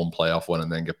that home playoff win and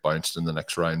then get bounced in the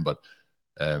next round. But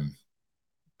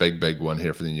big win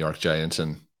here for the New York Giants.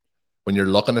 And when you're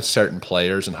looking at certain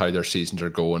players and how their seasons are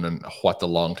going and what the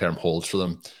long-term holds for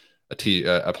them,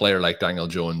 a player like Daniel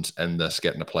Jones in this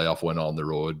getting a playoff win on the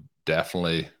road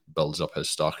definitely builds up his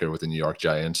stock here with the New York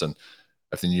Giants. And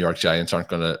if the New York Giants aren't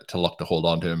going to look to hold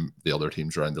on to him, the other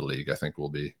teams around the league, I think, will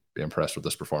be impressed with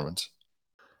this performance.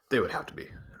 They would have to be,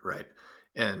 right?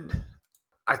 And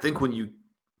I think when you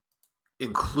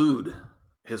include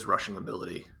his rushing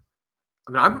ability,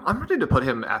 I mean, I'm ready to put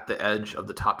him at the edge of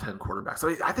the top 10 quarterbacks.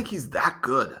 I think he's that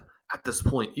good at this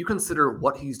point. You consider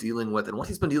what he's dealing with and what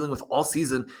he's been dealing with all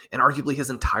season and arguably his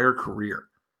entire career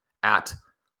at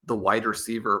the wide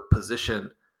receiver position.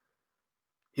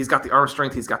 He's got the arm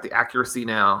strength. He's got the accuracy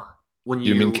now. When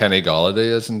you mean Kenny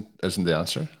Golladay isn't the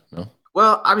answer? No.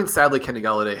 Well, I mean, sadly, Kenny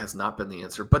Golladay has not been the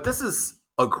answer. But this is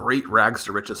a great rags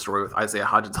to riches story with Isaiah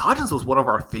Hodgins. Hodgins was one of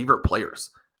our favorite players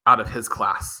out of his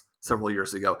class several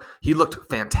years ago. He looked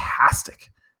fantastic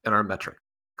in our metrics.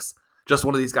 Just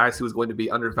one of these guys who was going to be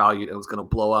undervalued and was going to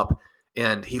blow up.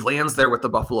 And he lands there with the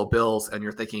Buffalo Bills, and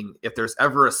you're thinking, if there's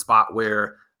ever a spot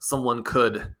where someone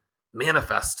could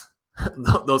manifest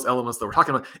those elements that we're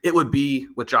talking about, it would be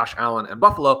with Josh Allen and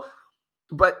Buffalo.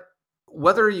 But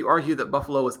whether you argue that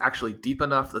Buffalo was actually deep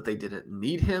enough that they didn't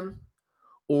need him,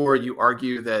 or you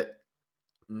argue that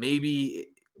maybe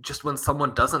just when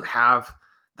someone doesn't have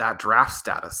that draft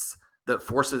status that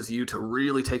forces you to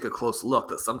really take a close look,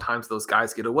 that sometimes those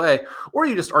guys get away, or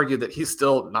you just argue that he's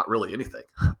still not really anything,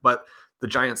 but the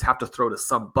Giants have to throw to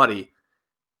somebody.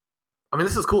 I mean,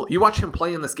 this is cool. You watch him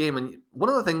play in this game, and one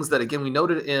of the things that, again, we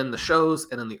noted in the shows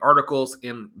and in the articles,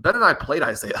 and Ben and I played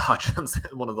Isaiah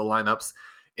Hodgins in one of the lineups,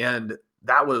 and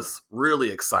that was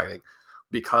really exciting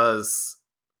because,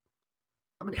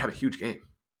 I mean, he had a huge game,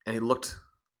 and he looked,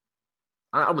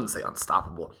 I wouldn't say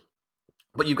unstoppable,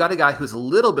 but you've got a guy who's a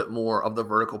little bit more of the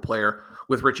vertical player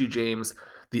with Richie James,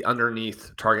 the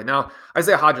underneath target. Now,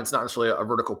 Isaiah Hodgins not necessarily a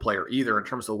vertical player either in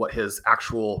terms of what his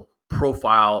actual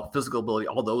profile, physical ability,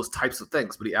 all those types of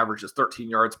things, but he averages 13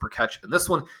 yards per catch in this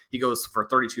one. He goes for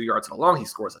 32 yards and a long. He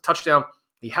scores a touchdown.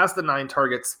 He has the 9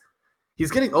 targets.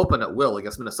 He's getting open at will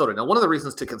against Minnesota. Now, one of the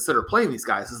reasons to consider playing these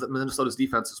guys is that Minnesota's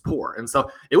defense is poor. And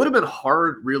so it would have been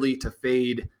hard really to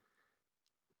fade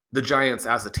the Giants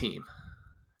as a team.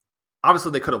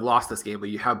 Obviously, they could have lost this game, but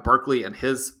you have Barkley and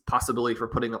his possibility for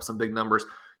putting up some big numbers.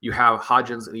 You have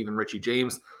Hodgins and even Richie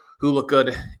James, who look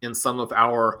good in some of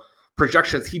our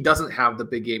projections. He doesn't have the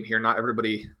big game here. Not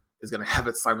everybody is going to have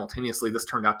it simultaneously. This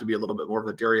turned out to be a little bit more of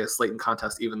a Darius Slayton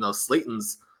contest, even though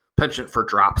Slayton's penchant for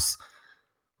drops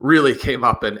really came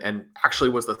up and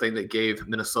actually was the thing that gave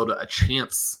Minnesota a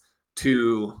chance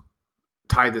to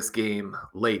tie this game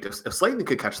late. If Slayton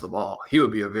could catch the ball, he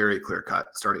would be a very clear-cut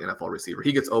starting NFL receiver.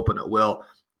 He gets open at will,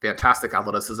 fantastic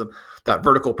athleticism, that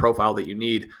vertical profile that you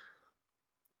need.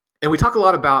 And we talk a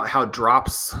lot about how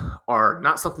drops are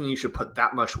not something you should put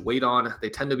that much weight on. They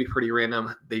tend to be pretty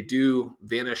random. They do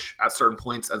vanish at certain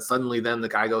points, and suddenly then the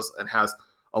guy goes and has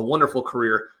a wonderful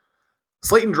career.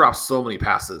 Slayton drops so many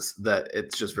passes that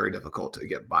it's just very difficult to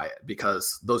get by it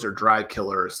because those are drive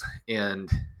killers.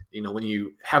 And you know, when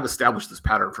you have established this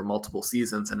pattern for multiple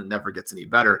seasons and it never gets any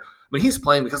better, I mean, he's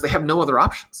playing because they have no other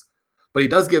options, but he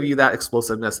does give you that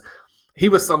explosiveness. He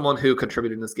was someone who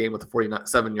contributed in this game with a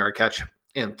 47-yard catch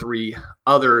and 3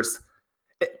 others.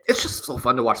 It's just so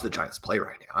fun to watch the Giants play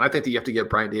right now. And I think that you have to give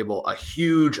Brian Daboll a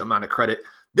huge amount of credit.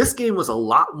 This game was a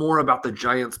lot more about the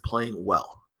Giants playing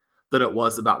well than it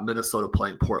was about Minnesota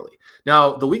playing poorly.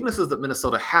 Now, the weaknesses that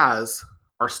Minnesota has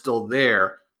are still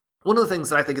there. One of the things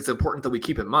that I think it's important that we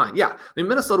keep in mind, I mean,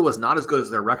 Minnesota was not as good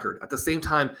as their record. At the same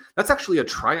time, that's actually a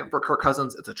triumph for Kirk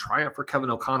Cousins. It's a triumph for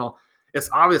Kevin O'Connell. It's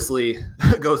obviously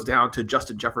goes down to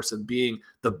Justin Jefferson being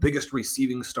the biggest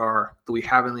receiving star that we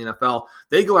have in the NFL.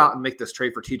 They go out and make this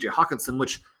trade for TJ Hockenson,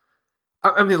 which,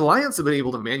 I mean, the Lions have been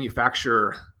able to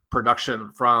manufacture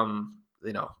production from,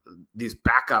 you know, these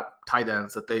backup tight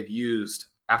ends that they've used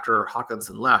after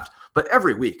Hockenson left. But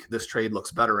every week, this trade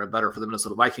looks better and better for the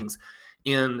Minnesota Vikings.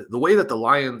 And the way that the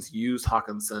Lions use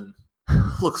Hockenson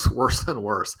looks worse and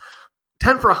worse.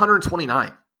 10 for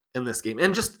 129 in this game.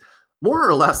 And just more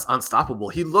or less unstoppable.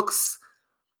 He looks,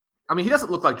 I mean, he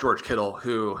doesn't look like George Kittle,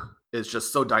 who is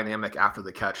just so dynamic after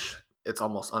the catch. It's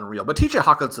almost unreal. But TJ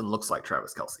Hockenson looks like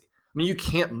Travis Kelce. I mean, you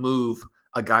can't move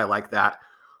a guy like that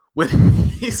when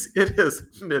he's in his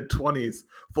mid-20s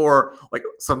for like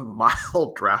some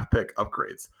mild draft pick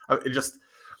upgrades. It just,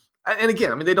 and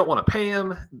again, I mean, they don't want to pay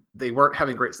him. They weren't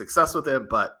having great success with him.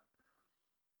 But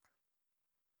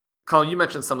Colin, you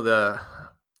mentioned some of the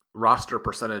roster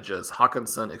percentages.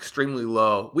 Hockenson, extremely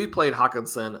low. We played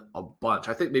Hockenson a bunch.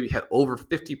 I think maybe had over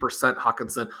 50%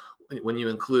 Hockenson when you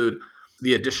include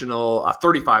the additional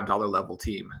 $35 level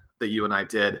team that you and I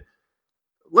did.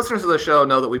 Listeners of the show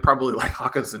know that we probably like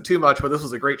Hockenson too much, but this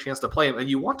was a great chance to play him. And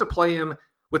you want to play him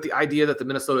with the idea that the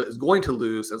Minnesota is going to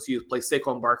lose. And so you play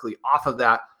Saquon Barkley off of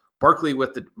that. Barkley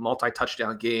with the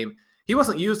multi-touchdown game. He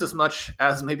wasn't used as much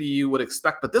as maybe you would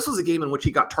expect, but this was a game in which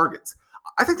he got targets.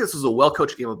 I think this was a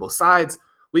well-coached game on both sides.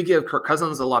 We give Kirk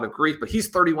Cousins a lot of grief, but he's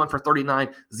 31 for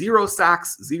 39, 0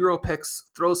 sacks, 0 picks,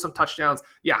 throws some touchdowns.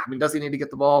 Yeah, I mean, does he need to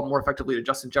get the ball more effectively to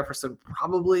Justin Jefferson?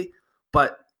 Probably,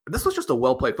 but this was just a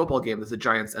well-played football game that the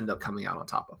Giants end up coming out on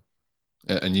top of.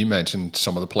 And you mentioned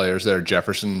some of the players there.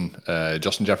 Justin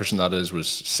Jefferson, that is, was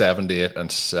 78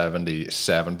 and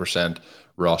 77%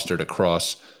 rostered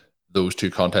across those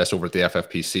two contests over at the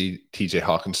FFPC. TJ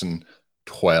Hockenson,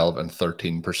 12 and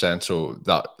 13%. So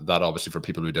that obviously for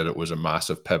people who did it was a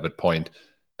massive pivot point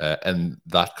in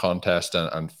that contest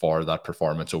and for that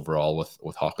performance overall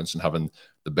with Hockenson having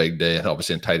the big day and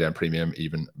obviously in tight end premium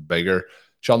even bigger.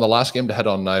 Sean, the last game to hit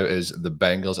on now is the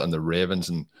Bengals and the Ravens,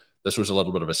 and this was a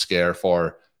little bit of a scare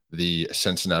for the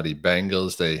Cincinnati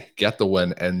Bengals. They get the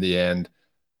win in the end.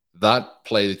 That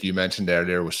play that you mentioned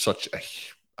earlier was such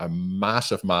a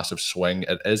massive, massive swing.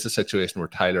 It is a situation where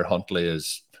Tyler Huntley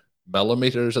is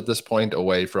millimeters at this point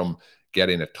away from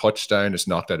getting a touchdown. It's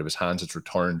knocked out of his hands. It's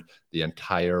returned the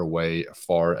entire way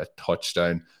for a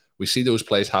touchdown. We see those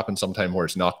plays happen sometime where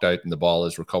it's knocked out and the ball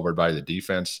is recovered by the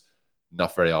defense.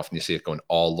 Not very often you see it going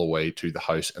all the way to the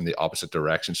house in the opposite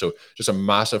direction. So just a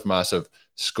massive, massive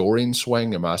scoring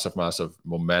swing, a massive, massive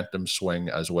momentum swing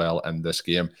as well in this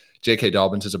game. J.K.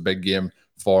 Dobbins is a big game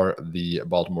for the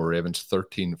Baltimore Ravens,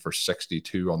 13 for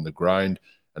 62 on the ground.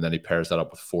 And then he pairs that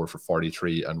up with 4 for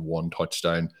 43 and 1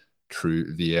 touchdown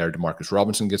through the air. Demarcus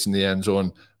Robinson gets in the end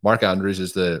zone. Mark Andrews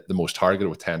is the most targeted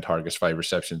with 10 targets, 5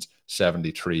 receptions,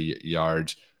 73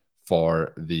 yards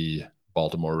for the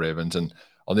Baltimore Ravens. And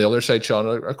on the other side,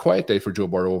 Sean, a quiet day for Joe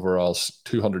Burrow overall,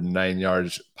 209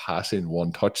 yards passing,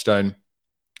 1 touchdown.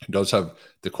 He does have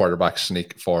the quarterback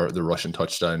sneak for the rushing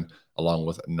touchdown along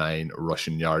with 9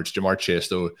 rushing yards. Ja'Marr Chase,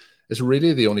 though, is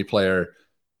really the only player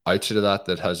outside of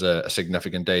that has a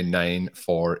significant day, 9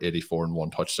 for 84 and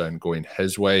 1 touchdown going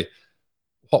his way.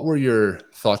 What were your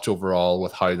thoughts overall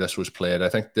with how this was played? I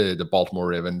think the Baltimore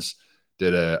Ravens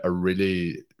did a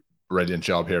really brilliant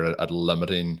job here at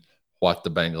limiting what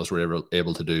the Bengals were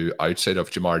able to do outside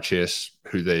of Ja'Marr Chase,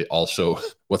 who they also,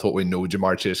 with what we know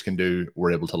Ja'Marr Chase can do,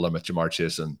 were able to limit Ja'Marr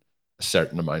Chase in a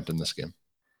certain amount in this game.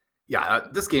 Yeah,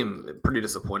 this game, pretty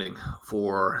disappointing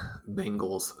for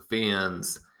Bengals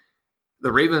fans.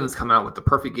 The Ravens come out with the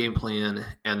perfect game plan,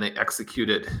 and they execute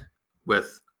it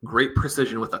with great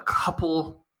precision with a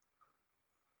couple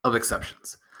of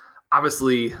exceptions.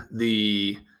 Obviously,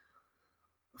 the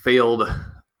failed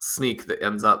sneak that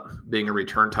ends up being a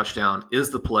return touchdown is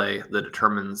the play that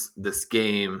determines this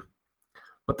game,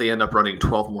 but they end up running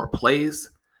 12 more plays.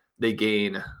 They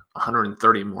gain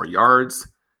 130 more yards.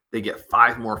 They get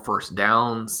 5 more first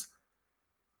downs.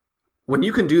 When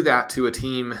you can do that to a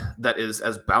team that is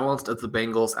as balanced as the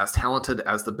Bengals, as talented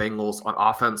as the Bengals on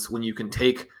offense, when you can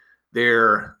take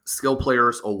their skill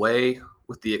players away,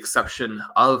 with the exception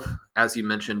of, as you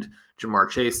mentioned, Ja'Marr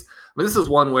Chase. I mean, this is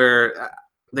one where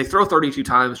they throw 32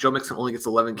 times. Joe Mixon only gets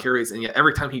 11 carries, and yet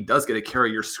every time he does get a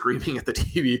carry, you're screaming at the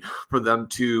TV for them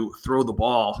to throw the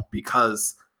ball,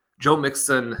 because Joe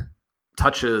Mixon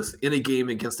touches in a game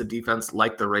against a defense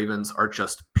like the Ravens are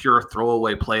just pure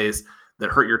throwaway plays that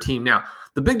hurt your team. Now,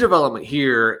 the big development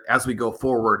here as we go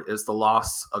forward is the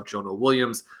loss of Jonah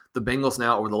Williams. The Bengals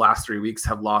now over the last 3 weeks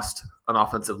have lost an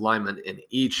offensive lineman in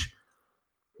each.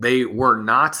 They were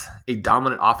not a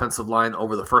dominant offensive line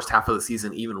over the first half of the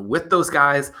season, even with those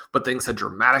guys, but things had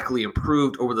dramatically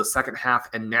improved over the second half,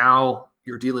 and now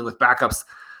you're dealing with backups.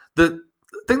 The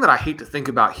thing that I hate to think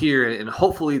about here, and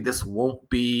hopefully this won't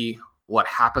be what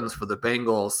happens for the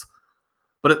Bengals,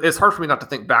 but it's hard for me not to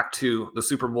think back to the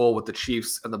Super Bowl with the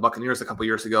Chiefs and the Buccaneers a couple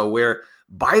years ago, where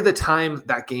by the time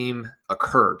that game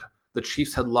occurred, the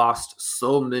Chiefs had lost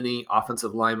so many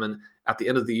offensive linemen at the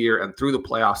end of the year and through the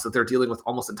playoffs that they're dealing with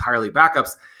almost entirely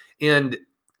backups. And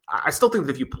I still think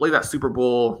that if you play that Super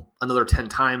Bowl another 10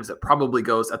 times, it probably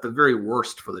goes, at the very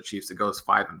worst for the Chiefs, it goes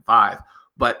 5-5.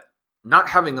 But not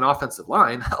having an offensive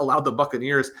line allowed the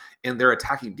Buccaneers and their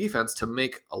attacking defense to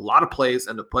make a lot of plays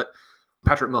and to put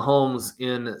Patrick Mahomes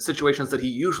in situations that he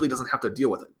usually doesn't have to deal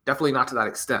with. Definitely not to that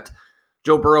extent.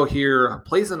 Joe Burrow here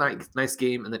plays a nice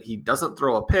game in that he doesn't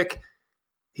throw a pick.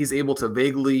 He's able to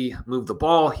vaguely move the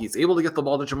ball. He's able to get the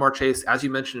ball to Ja'Marr Chase. As you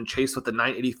mentioned, Chase with the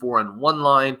 984 on one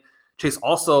line. Chase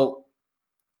also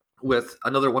with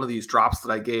another one of these drops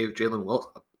that I gave Jalen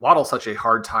Waddle such a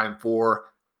hard time for.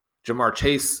 Ja'Marr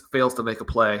Chase fails to make a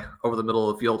play over the middle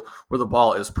of the field where the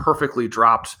ball is perfectly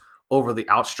dropped over the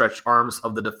outstretched arms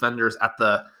of the defenders at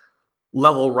the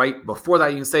level right before that.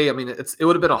 You can say, I mean, it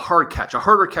would have been a harder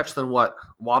catch than what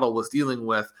Waddle was dealing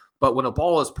with. But when a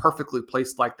ball is perfectly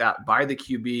placed like that by the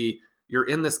QB, you're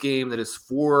in this game that is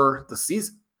for the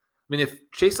season. I mean, if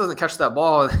Chase doesn't catch that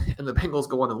ball and the Bengals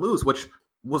go on and lose, which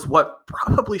was what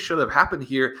probably should have happened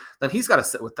here, then he's got to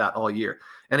sit with that all year.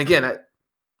 And again,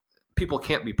 people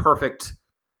can't be perfect.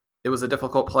 It was a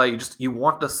difficult play. You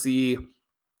want to see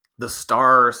the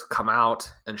stars come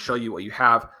out and show you what you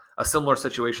have. A similar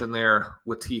situation there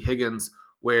with T. Higgins,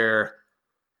 where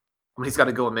he's got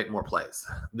to go and make more plays.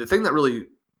 The thing that really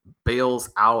bails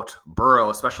out Burrow,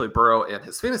 especially Burrow and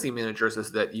his fantasy managers,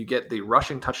 is that you get the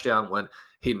rushing touchdown when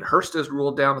Hayden Hurst is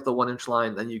ruled down at the 1-inch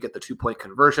line, then you get the 2-point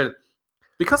conversion.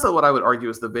 Because of what I would argue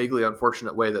is the vaguely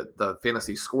unfortunate way that the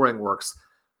fantasy scoring works,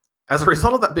 as a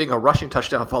result of that being a rushing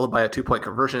touchdown followed by a 2-point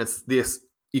conversion, it's this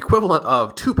equivalent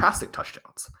of 2 passing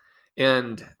touchdowns.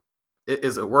 And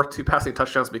Is it worth 2 passing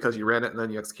touchdowns because you ran it and then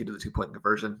you executed the 2-point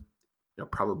conversion?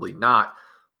 Probably not.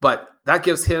 But that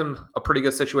gives him a pretty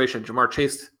good situation. Ja'Marr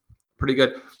Chase, pretty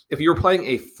good. If you were playing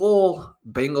a full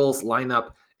Bengals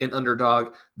lineup in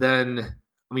underdog, then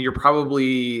you're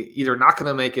probably either not going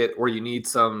to make it or you need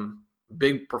some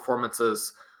big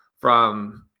performances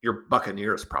from your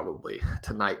Buccaneers probably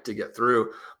tonight to get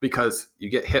through, because you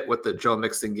get hit with the Joe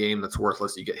Mixon game that's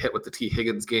worthless. You get hit with the T.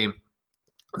 Higgins game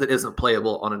that isn't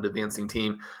playable on an advancing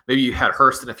team. Maybe you had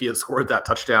Hurst, and if he had scored that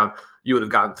touchdown, you would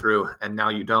have gotten through, and now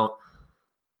you don't.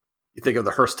 You think of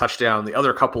the Hurst touchdown, the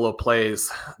other couple of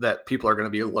plays that people are going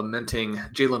to be lamenting.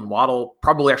 Jalen Waddle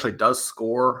probably actually does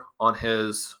score on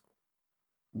his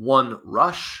one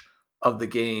rush of the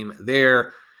game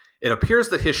there. It appears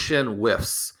that his shin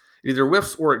whiffs. It either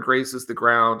whiffs or it grazes the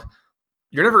ground.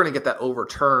 You're never going to get that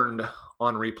overturned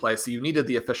on replay, so you needed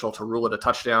the official to rule it a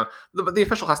touchdown. But the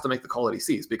official has to make the call that he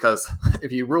sees, because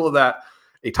if you rule that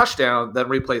a touchdown, then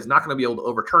replay is not going to be able to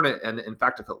overturn it. And in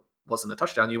fact, if it wasn't a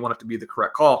touchdown, you want it to be the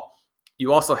correct call.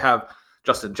 You also have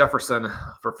Justin Jefferson,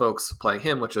 for folks playing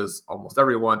him, which is almost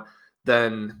everyone.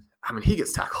 Then, he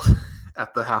gets tackled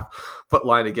at the half-foot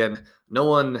line again. No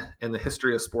one in the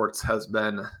history of sports has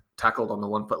been tackled on the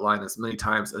 1-foot line as many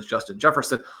times as Justin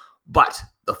Jefferson. But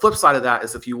the flip side of that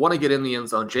is, if you want to get in the end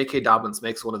zone, J.K. Dobbins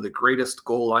makes one of the greatest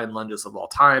goal line lunges of all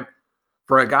time.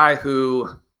 For a guy who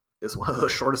is one of the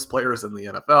shortest players in the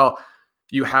NFL,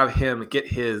 you have him get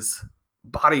his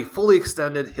body fully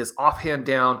extended, his offhand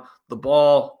down, the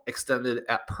ball extended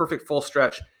at perfect full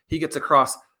stretch. He gets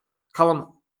across. Colin,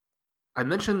 I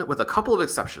mentioned, with a couple of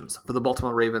exceptions for the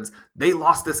Baltimore Ravens, they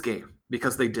lost this game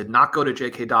because they did not go to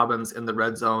J.K. Dobbins in the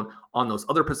red zone on those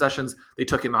other possessions. They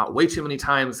took him out way too many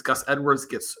times. Gus Edwards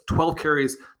gets 12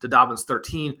 carries to Dobbins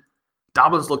 13.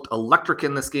 Dobbins looked electric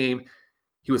in this game.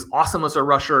 He was awesome as a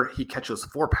rusher. He catches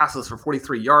 4 passes for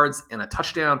 43 yards and a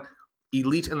touchdown.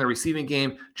 Elite in the receiving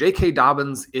game. J.K.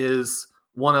 Dobbins is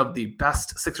one of the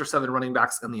best 6 or 7 running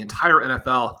backs in the entire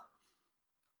NFL,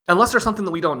 unless there's something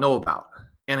that we don't know about.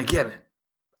 And again,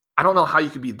 I don't know how you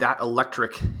could be that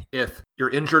electric if you're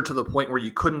injured to the point where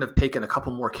you couldn't have taken a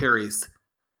couple more carries.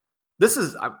 This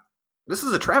is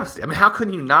a travesty. How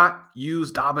can you not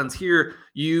use Dobbins here?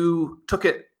 You took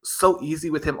it so easy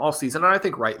with him all season, and I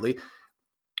think rightly.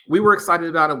 We were excited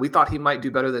about him. We thought he might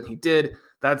do better than he did.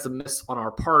 That's a miss on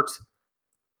our part.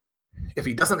 If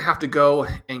he doesn't have to go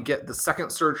and get the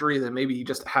second surgery, then maybe he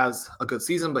just has a good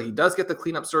season, but he does get the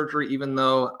cleanup surgery, even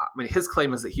though his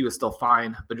claim is that he was still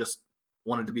fine, but just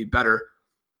wanted to be better.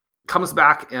 Comes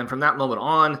back, and from that moment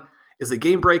on is a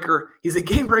game breaker. He's a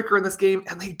game breaker in this game,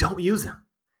 and they don't use him.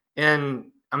 And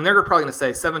they're probably going to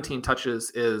say 17 touches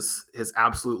is his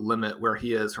absolute limit where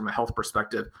he is from a health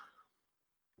perspective.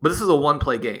 But this is a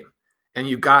one-play game, and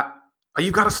you've got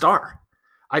a star.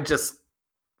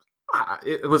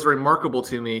 It was remarkable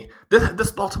to me.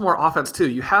 This Baltimore offense, too.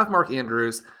 You have Mark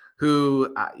Andrews,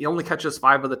 who he only catches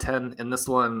 5 of the 10 in this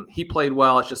one. He played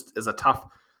well. It just is a tough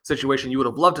situation. You would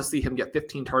have loved to see him get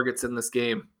 15 targets in this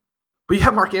game. But you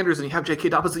have Mark Andrews and you have J.K.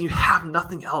 Dobbins and you have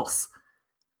nothing else.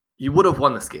 You would have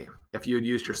won this game if you had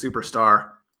used your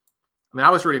superstar. I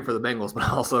was rooting for the Bengals, but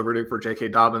also rooting for J.K.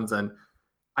 Dobbins, and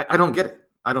I don't get it.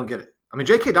 I don't get it.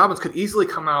 J.K. Dobbins could easily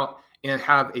come out and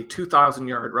have a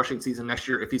 2,000-yard rushing season next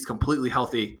year if he's completely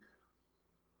healthy.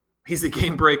 He's a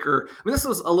game breaker. This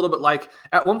was a little bit like,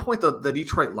 at one point, the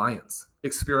Detroit Lions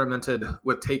experimented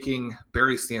with taking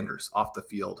Barry Sanders off the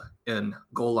field in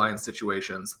goal line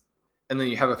situations. And then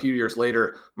you have a few years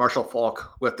later, Marshall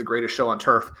Faulk with the greatest show on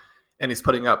turf, and he's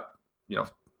putting up,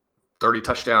 30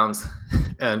 touchdowns.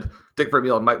 And Dick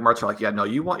Vermeil and Mike Martz are like, yeah, no,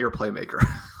 you want your playmaker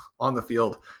on the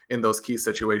field in those key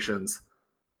situations.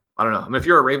 I don't know. If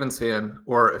you're a Ravens fan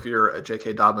or if you're a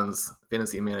J.K. Dobbins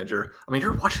fantasy manager,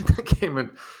 you're watching that game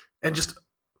and just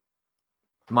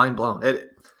mind blown.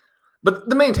 But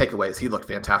the main takeaway is he looked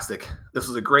fantastic. This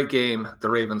was a great game. The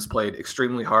Ravens played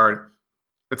extremely hard.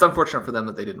 It's unfortunate for them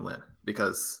that they didn't win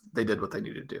because they did what they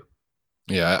needed to do.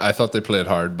 Yeah, I thought they played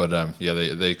hard, but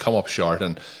they come up short,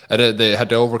 and they had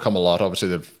to overcome a lot.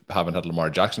 Obviously, they haven't had Lamar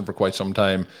Jackson for quite some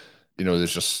time.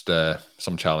 There's just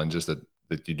some challenges that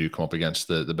you do come up against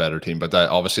the better team. But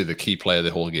obviously the key play of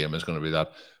the whole game is going to be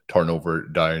that turnover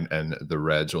down in the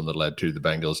red zone that led to the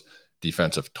Bengals'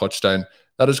 defensive touchdown.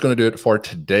 That is going to do it for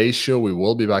today's show. We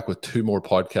will be back with 2 more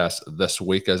podcasts this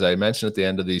week. As I mentioned at the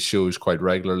end of these shows quite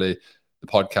regularly, the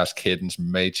podcast cadence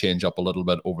may change up a little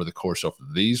bit over the course of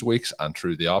these weeks and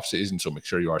through the off-season, so make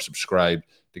sure you are subscribed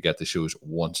to get the shows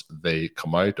once they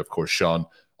come out. Of course, Sean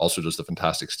also does the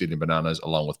fantastic Stealing Bananas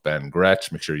along with Ben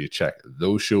Gretsch. Make sure you check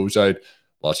those shows out.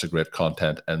 Lots of great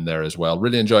content in there as well.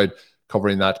 Really enjoyed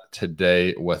covering that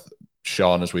today with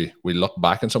Sean, as we look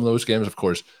back in some of those games. Of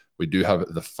course, we do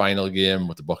have the final game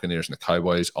with the Buccaneers and the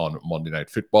Cowboys on Monday Night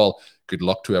Football. Good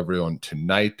luck to everyone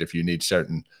tonight. If you need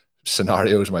certain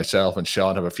scenarios, myself and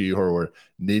Sean have a few who are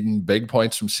needing big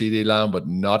points from CeeDee Lamb, but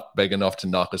not big enough to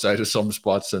knock us out of some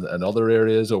spots and other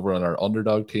areas over on our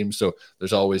underdog team. So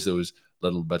there's always those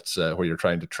little bits where you're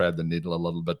trying to tread the needle a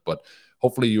little bit. But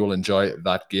hopefully you will enjoy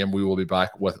that game. We will be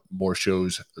back with more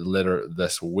shows later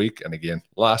this week. And again,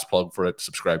 last plug for it,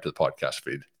 subscribe to the podcast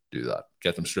feed. Do that.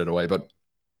 Get them straight away. But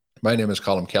my name is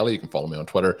Colin Kelly. You can follow me on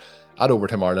Twitter at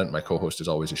Overtime Ireland. My co-host, as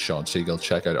always, is Sean Siegel.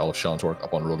 Check out all of Sean's work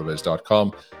up on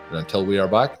rotoviz.com. And until we are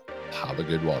back, have a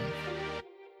good one.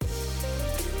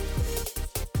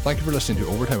 Thank you for listening to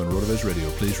Overtime on RotoViz Radio.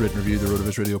 Please rate and review the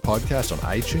RotoViz Radio podcast on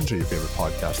iTunes or your favorite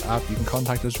podcast app. You can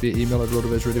contact us via email at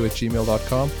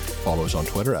rotovizradio@gmail.com. Follow us on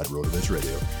Twitter at RotoViz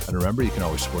Radio. And remember, you can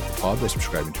always support the pod by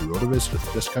subscribing to RotoViz with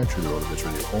a discount through the RotoViz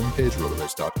Radio homepage,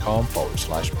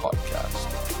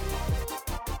 rotoviz.com/podcast.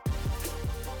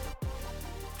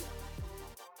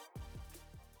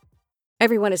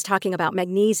 Everyone is talking about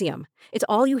magnesium. It's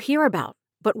all you hear about.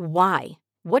 But why?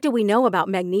 What do we know about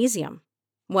magnesium?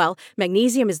 Well,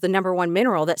 magnesium is the number one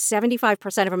mineral that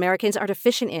 75% of Americans are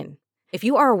deficient in. If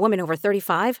you are a woman over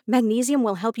 35, magnesium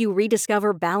will help you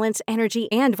rediscover balance,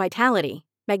 energy, and vitality.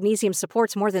 Magnesium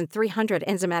supports more than 300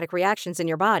 enzymatic reactions in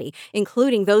your body,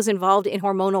 including those involved in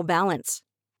hormonal balance.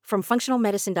 From functional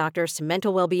medicine doctors to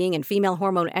mental well-being and female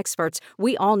hormone experts,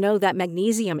 we all know that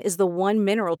magnesium is the one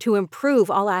mineral to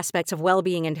improve all aspects of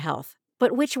well-being and health.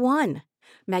 But which one?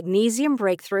 Magnesium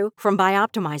Breakthrough from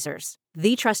Bioptimizers,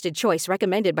 the trusted choice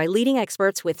recommended by leading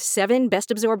experts with 7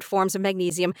 best-absorbed forms of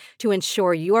magnesium to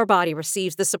ensure your body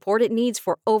receives the support it needs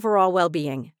for overall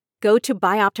well-being. Go to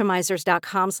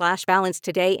bioptimizers.com/balance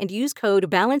today and use code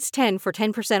BALANCE10 for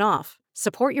 10% off.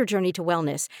 Support your journey to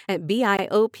wellness at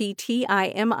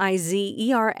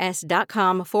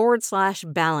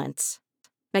bioptimizers.com/balance.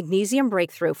 Magnesium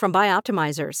Breakthrough from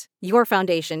Bioptimizers, your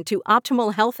foundation to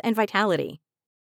optimal health and vitality.